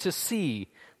rejoiced to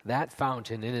see that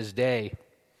fountain in his day.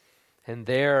 And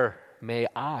there may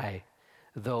I,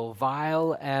 though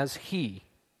vile as he,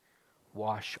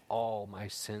 wash all my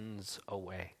sins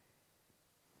away."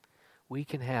 We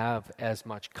can have as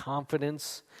much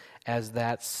confidence as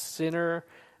that sinner,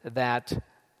 that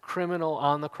criminal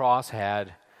on the cross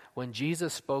had when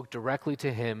Jesus spoke directly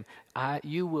to him,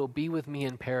 "You will be with me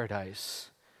in paradise."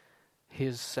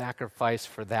 his sacrifice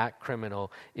for that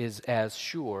criminal is as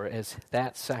sure as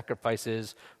that sacrifice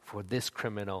is for this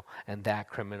criminal and that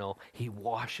criminal. He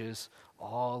washes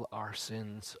all our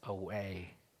sins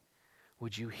away.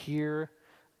 Would you hear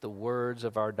the words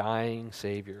of our dying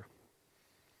Savior,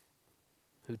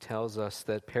 who tells us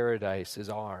that paradise is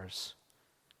ours,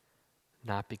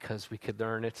 not because we could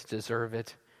earn it, deserve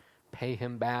it, pay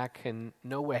him back, in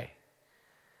no way.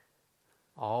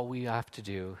 All we have to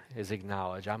do is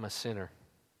acknowledge, I'm a sinner,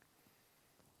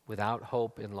 without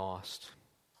hope and lost.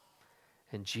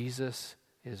 And Jesus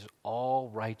is all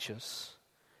righteous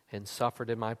and suffered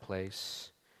in my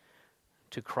place,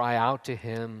 to cry out to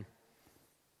him,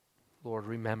 Lord,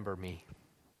 remember me.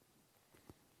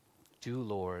 Do,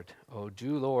 Lord, oh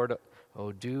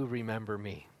do remember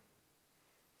me.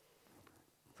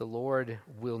 The Lord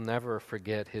will never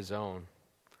forget his own.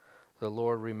 The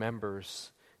Lord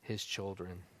remembers his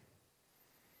children.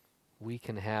 We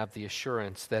can have the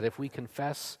assurance that if we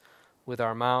confess with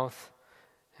our mouth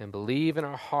and believe in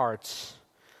our hearts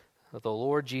of the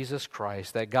Lord Jesus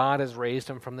Christ, that God has raised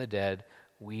him from the dead,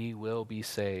 we will be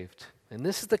saved. And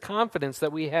this is the confidence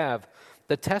that we have,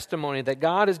 the testimony that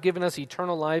God has given us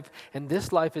eternal life, and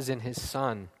this life is in his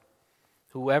Son.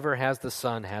 Whoever has the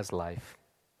Son has life.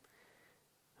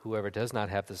 Whoever does not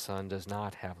have the Son does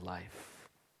not have life.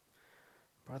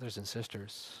 Brothers and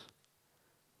sisters,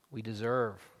 we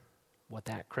deserve what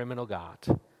that criminal got.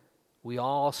 We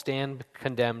all stand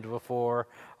condemned before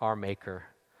our Maker.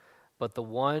 But the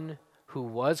one who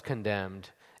was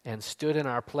condemned and stood in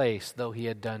our place, though he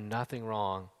had done nothing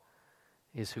wrong,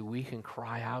 is who we can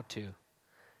cry out to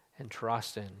and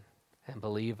trust in and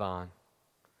believe on.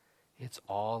 It's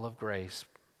all of grace.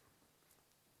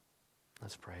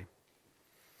 Let's pray.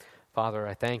 Father,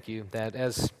 I thank you that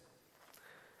as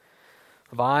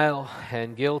vile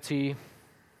and guilty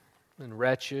and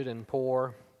wretched and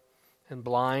poor and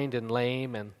blind and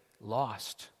lame and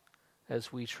lost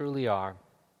as we truly are,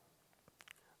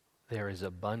 there is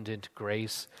abundant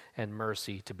grace and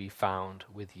mercy to be found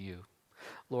with you.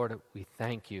 Lord, we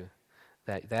thank you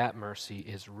that that mercy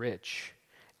is rich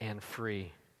and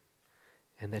free,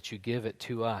 and that you give it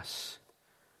to us,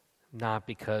 not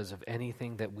because of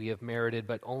anything that we have merited,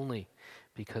 but only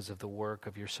because of the work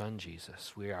of your Son,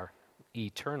 Jesus. We are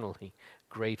eternally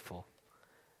grateful.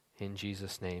 In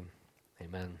Jesus' name,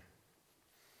 amen.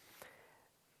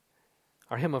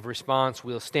 Our hymn of response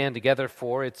we'll stand together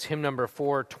for. It's hymn number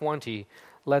 420.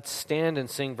 Let's stand and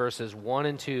sing verses 1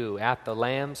 and 2. At the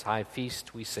Lamb's high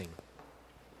feast we sing.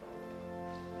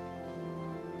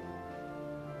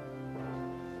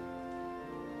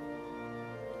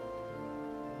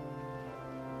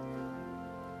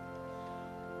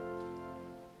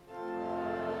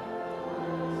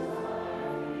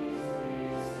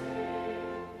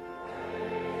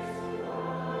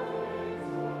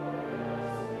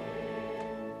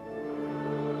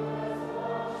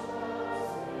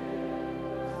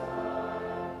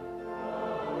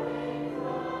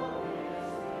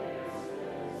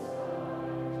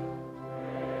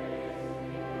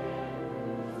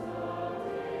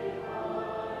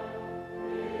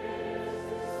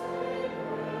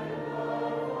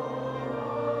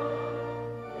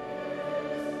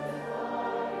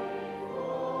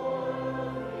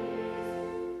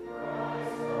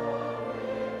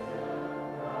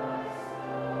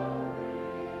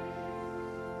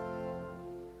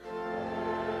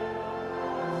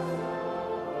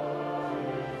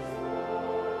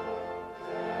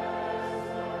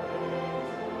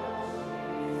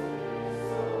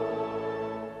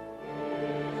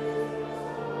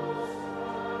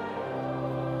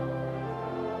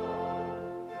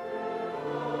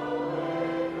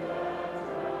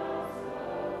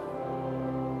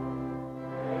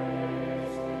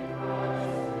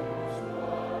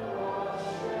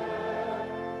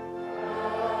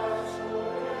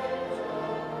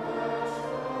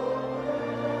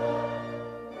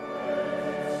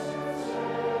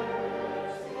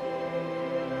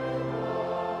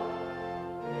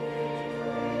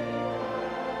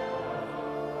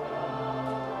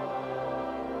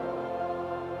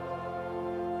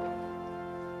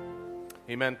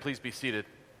 Amen. Please be seated.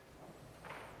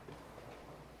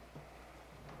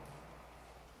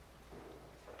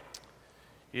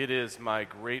 It is my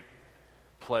great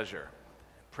pleasure,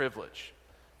 privilege,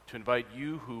 to invite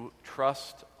you who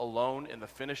trust alone in the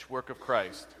finished work of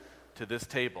Christ to this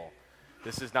table.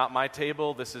 This is not my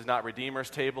table. This is not Redeemer's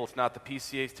table. It's not the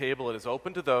PCA's table. It is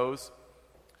open to those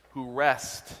who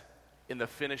rest in the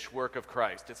finished work of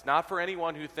Christ. It's not for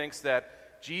anyone who thinks that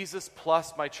Jesus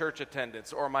plus my church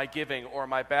attendance or my giving or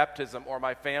my baptism or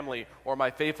my family or my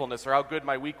faithfulness or how good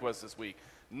my week was this week.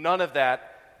 None of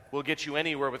that will get you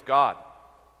anywhere with God.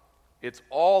 It's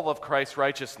all of Christ's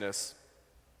righteousness,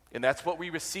 and that's what we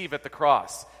receive at the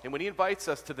cross. And when he invites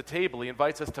us to the table, he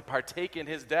invites us to partake in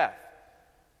his death.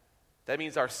 That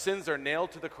means our sins are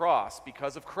nailed to the cross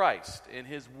because of Christ and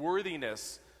his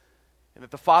worthiness, and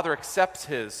that the Father accepts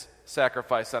his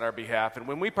sacrifice on our behalf. And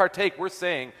when we partake, we're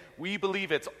saying we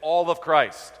believe it's all of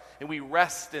Christ, and we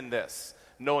rest in this,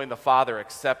 knowing the Father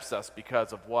accepts us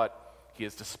because of what he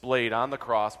has displayed on the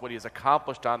cross, what he has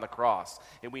accomplished on the cross.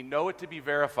 And we know it to be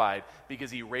verified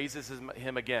because he raises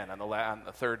him again on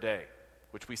the third day,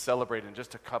 which we celebrate in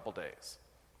just a couple days.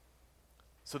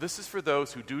 So this is for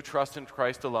those who do trust in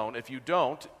Christ alone. If you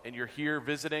don't, and you're here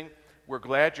visiting, we're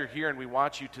glad you're here, and we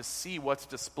want you to see what's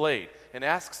displayed. And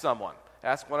ask someone.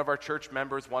 Ask one of our church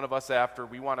members, one of us after.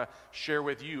 We want to share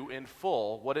with you in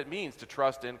full what it means to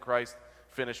trust in Christ's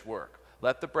finished work.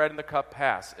 Let the bread and the cup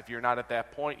pass if you're not at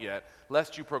that point yet,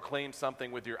 lest you proclaim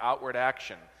something with your outward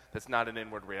action that's not an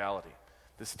inward reality.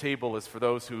 This table is for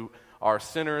those who are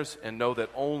sinners and know that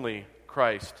only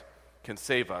Christ can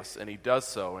save us, and he does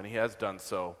so, and he has done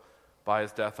so by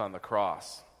his death on the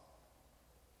cross.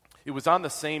 It was on the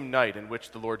same night in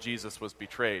which the Lord Jesus was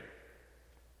betrayed.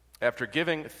 After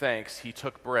giving thanks, he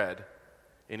took bread,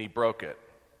 and he broke it.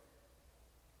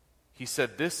 He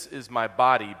said, "This is my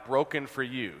body broken for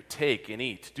you. Take and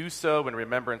eat. Do so in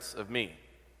remembrance of me."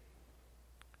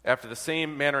 After the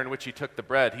same manner in which he took the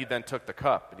bread, he then took the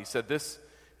cup, and he said, "This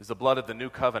is the blood of the new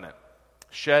covenant,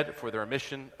 shed for the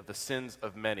remission of the sins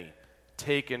of many.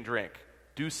 Take and drink.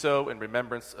 Do so in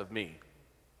remembrance of me."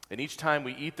 And each time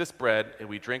we eat this bread and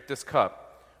we drink this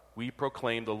cup, we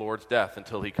proclaim the Lord's death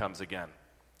until he comes again.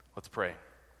 Let's pray.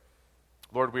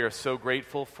 Lord, we are so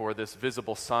grateful for this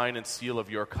visible sign and seal of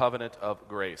your covenant of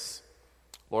grace.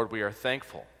 Lord, we are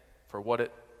thankful for what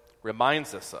it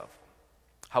reminds us of,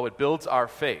 how it builds our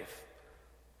faith,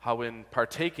 how in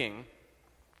partaking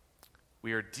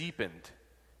we are deepened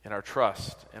in our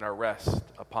trust and our rest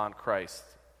upon Christ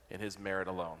and his merit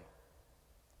alone.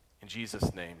 In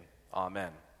Jesus' name,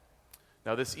 amen.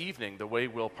 Now this evening, the way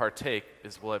we'll partake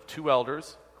is we'll have two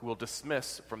elders who will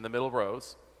dismiss from the middle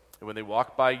rows. And when they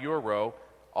walk by your row,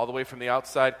 all the way from the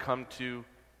outside, come to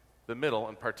the middle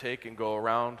and partake and go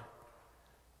around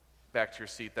back to your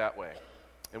seat that way.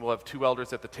 And we'll have two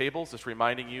elders at the tables, just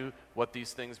reminding you what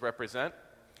these things represent.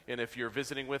 And if you're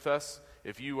visiting with us,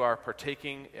 if you are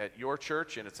partaking at your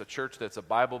church, and it's a church that's a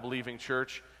Bible-believing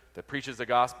church that preaches the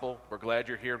gospel, we're glad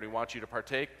you're here and we want you to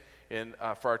partake. And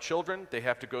for our children, they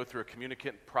have to go through a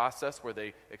communicant process where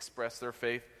they express their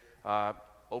faith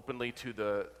openly to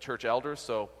the church elders.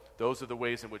 So those are the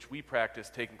ways in which we practice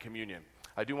taking communion.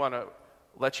 I do want to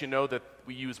let you know that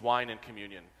we use wine in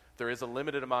communion. There is a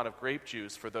limited amount of grape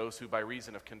juice for those who, by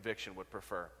reason of conviction, would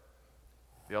prefer.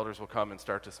 The elders will come and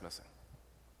start dismissing.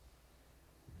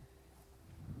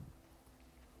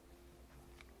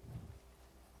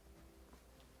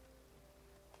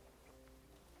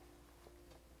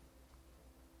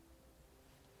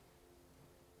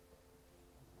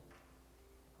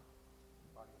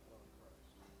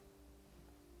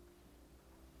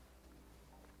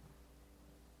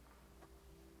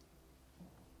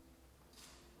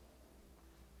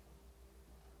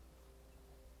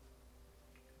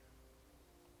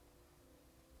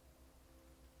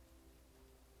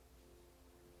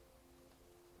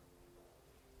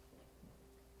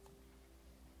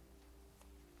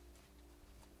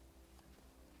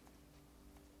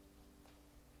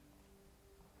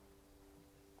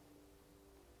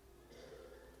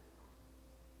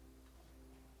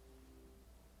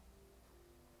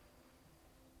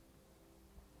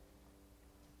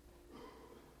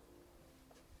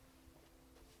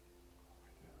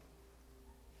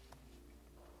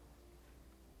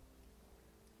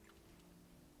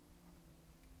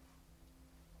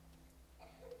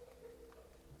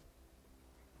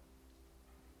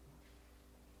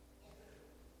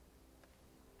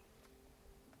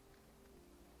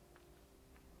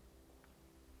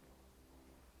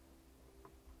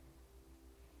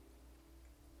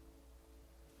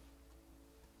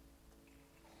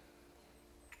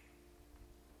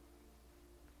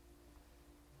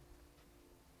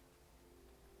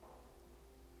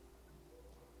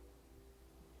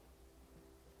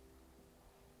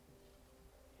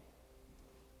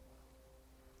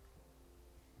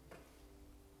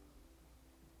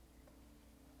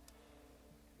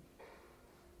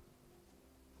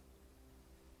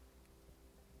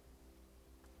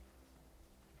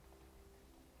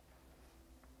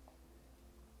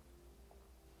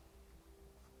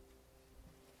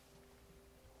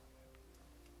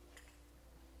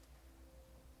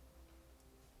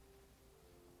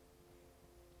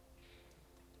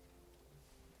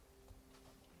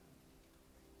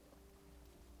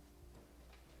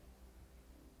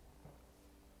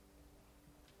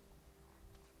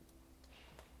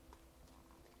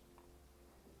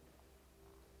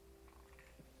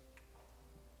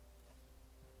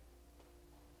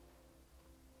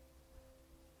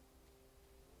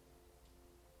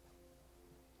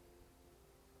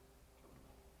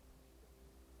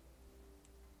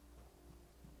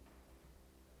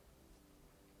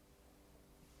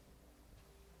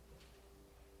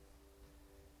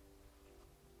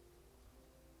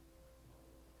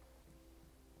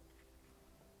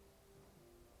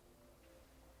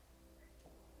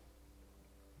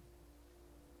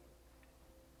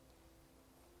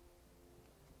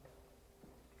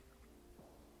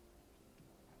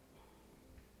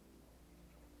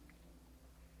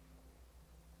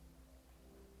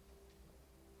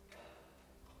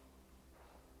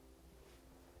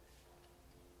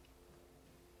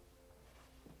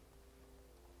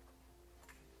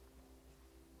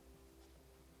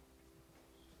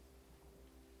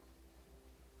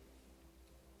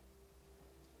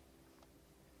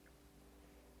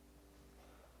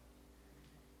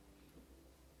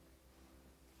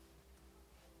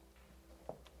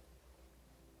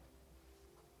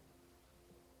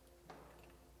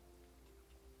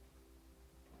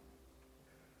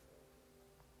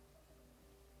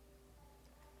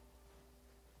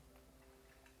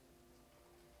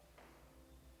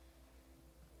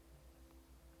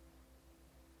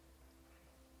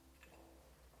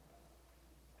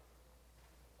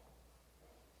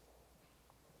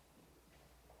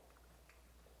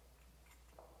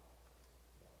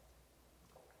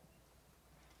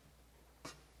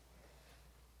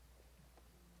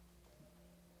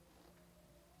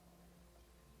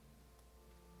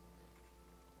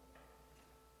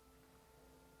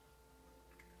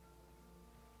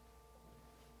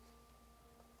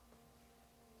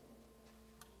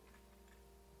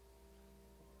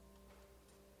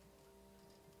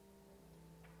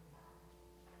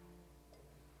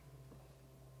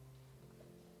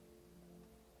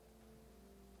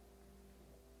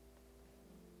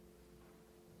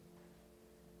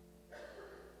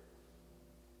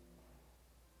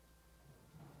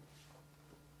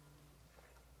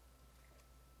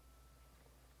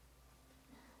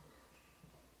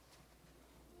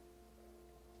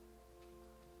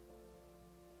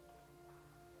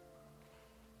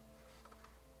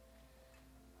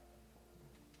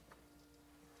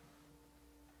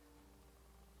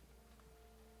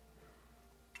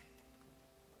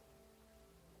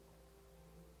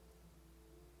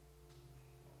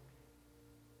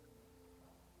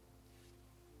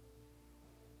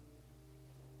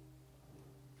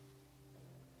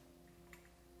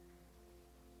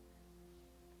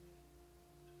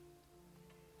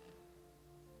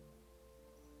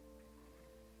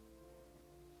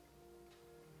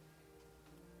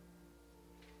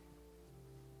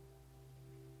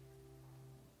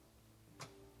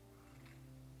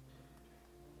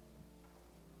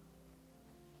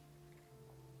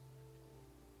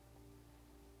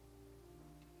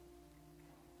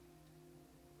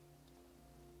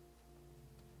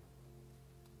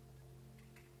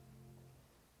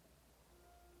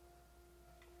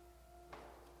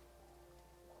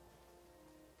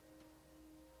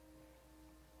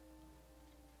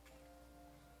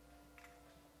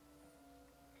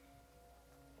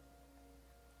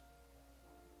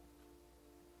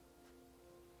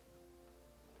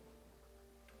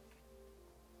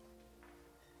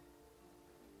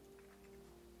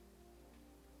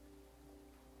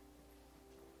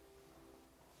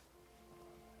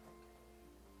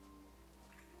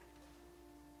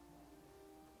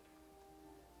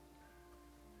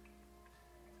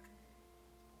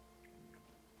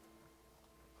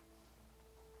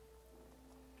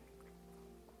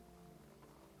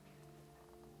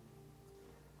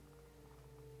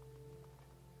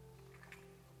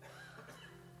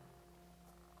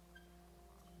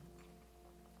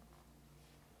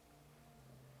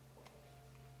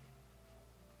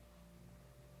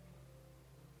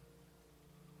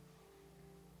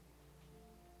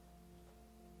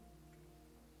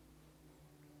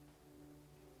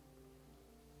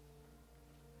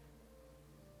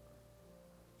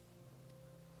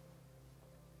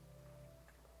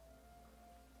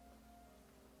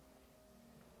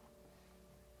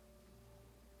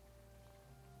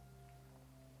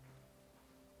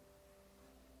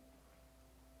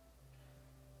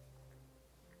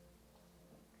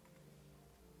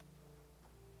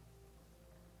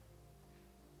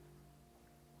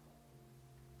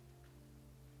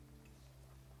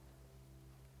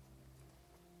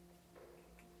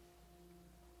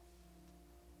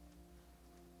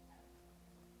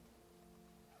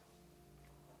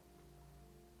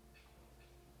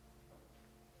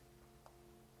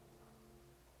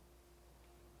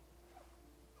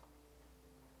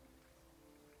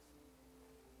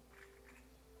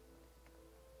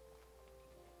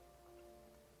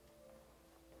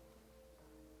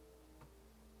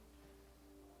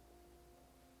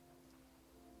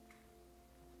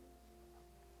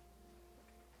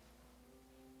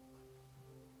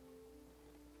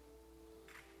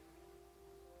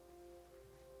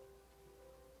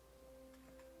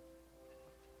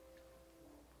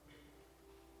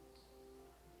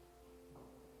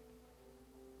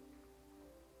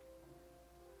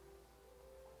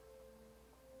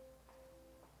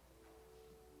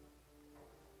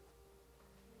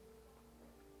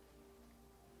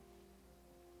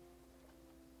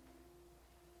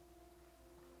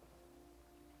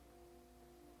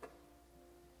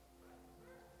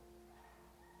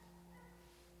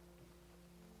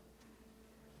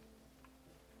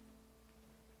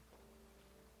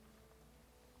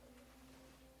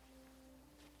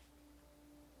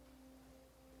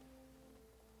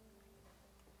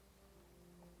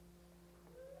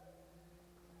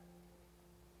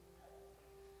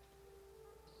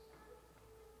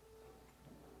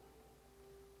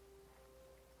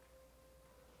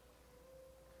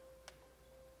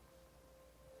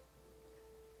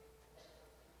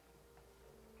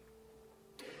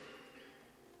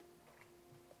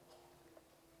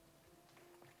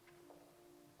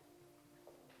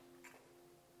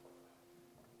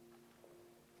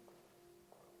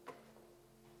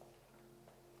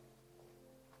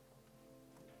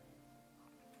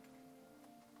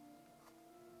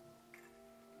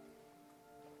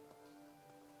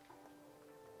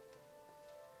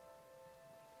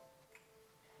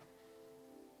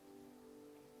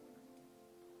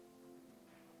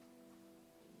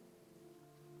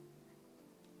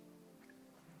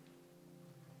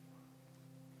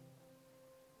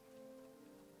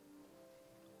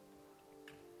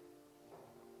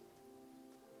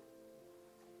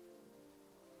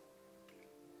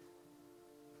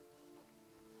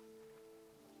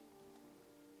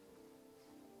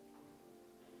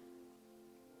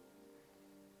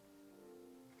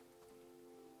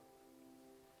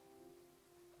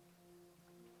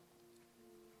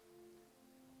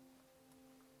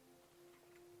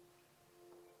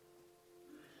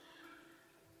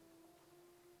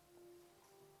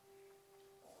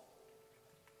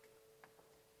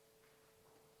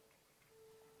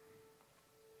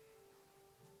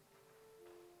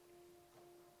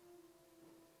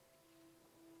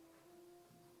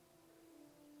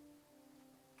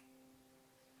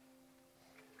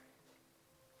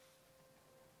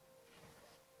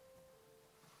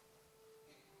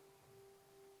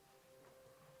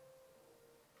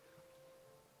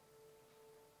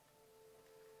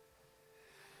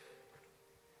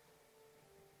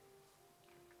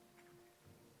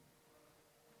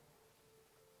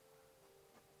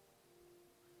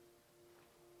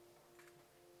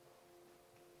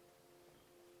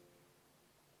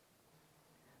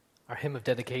 Our hymn of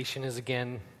dedication is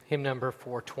again hymn number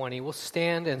 420. We'll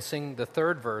stand and sing the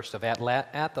third verse of At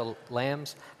the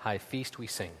Lamb's High Feast We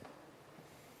Sing.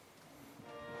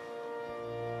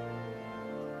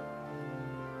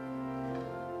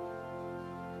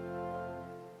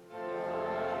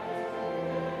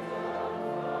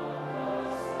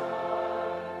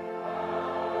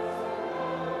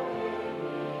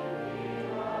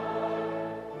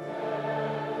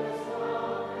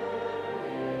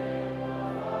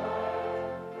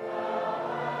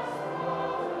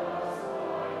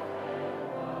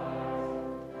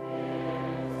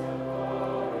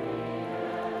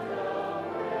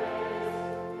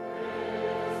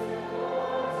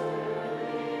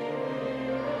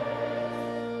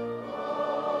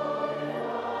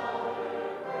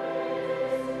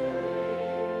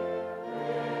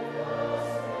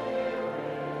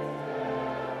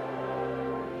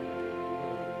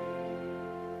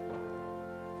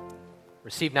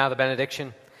 Receive now the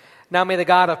benediction. Now may the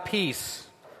God of peace,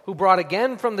 who brought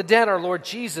again from the dead our Lord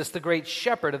Jesus, the great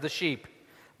shepherd of the sheep,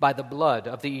 by the blood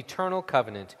of the eternal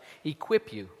covenant,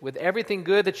 equip you with everything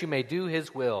good that you may do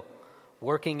his will,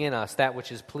 working in us that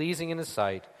which is pleasing in his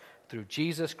sight, through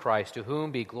Jesus Christ, to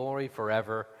whom be glory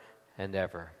forever and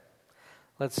ever.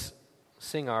 Let's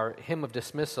sing our hymn of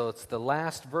dismissal. It's the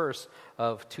last verse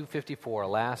of 254,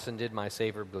 Alas, and did my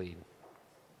Savior bleed.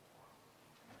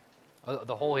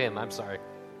 The whole hymn, I'm sorry.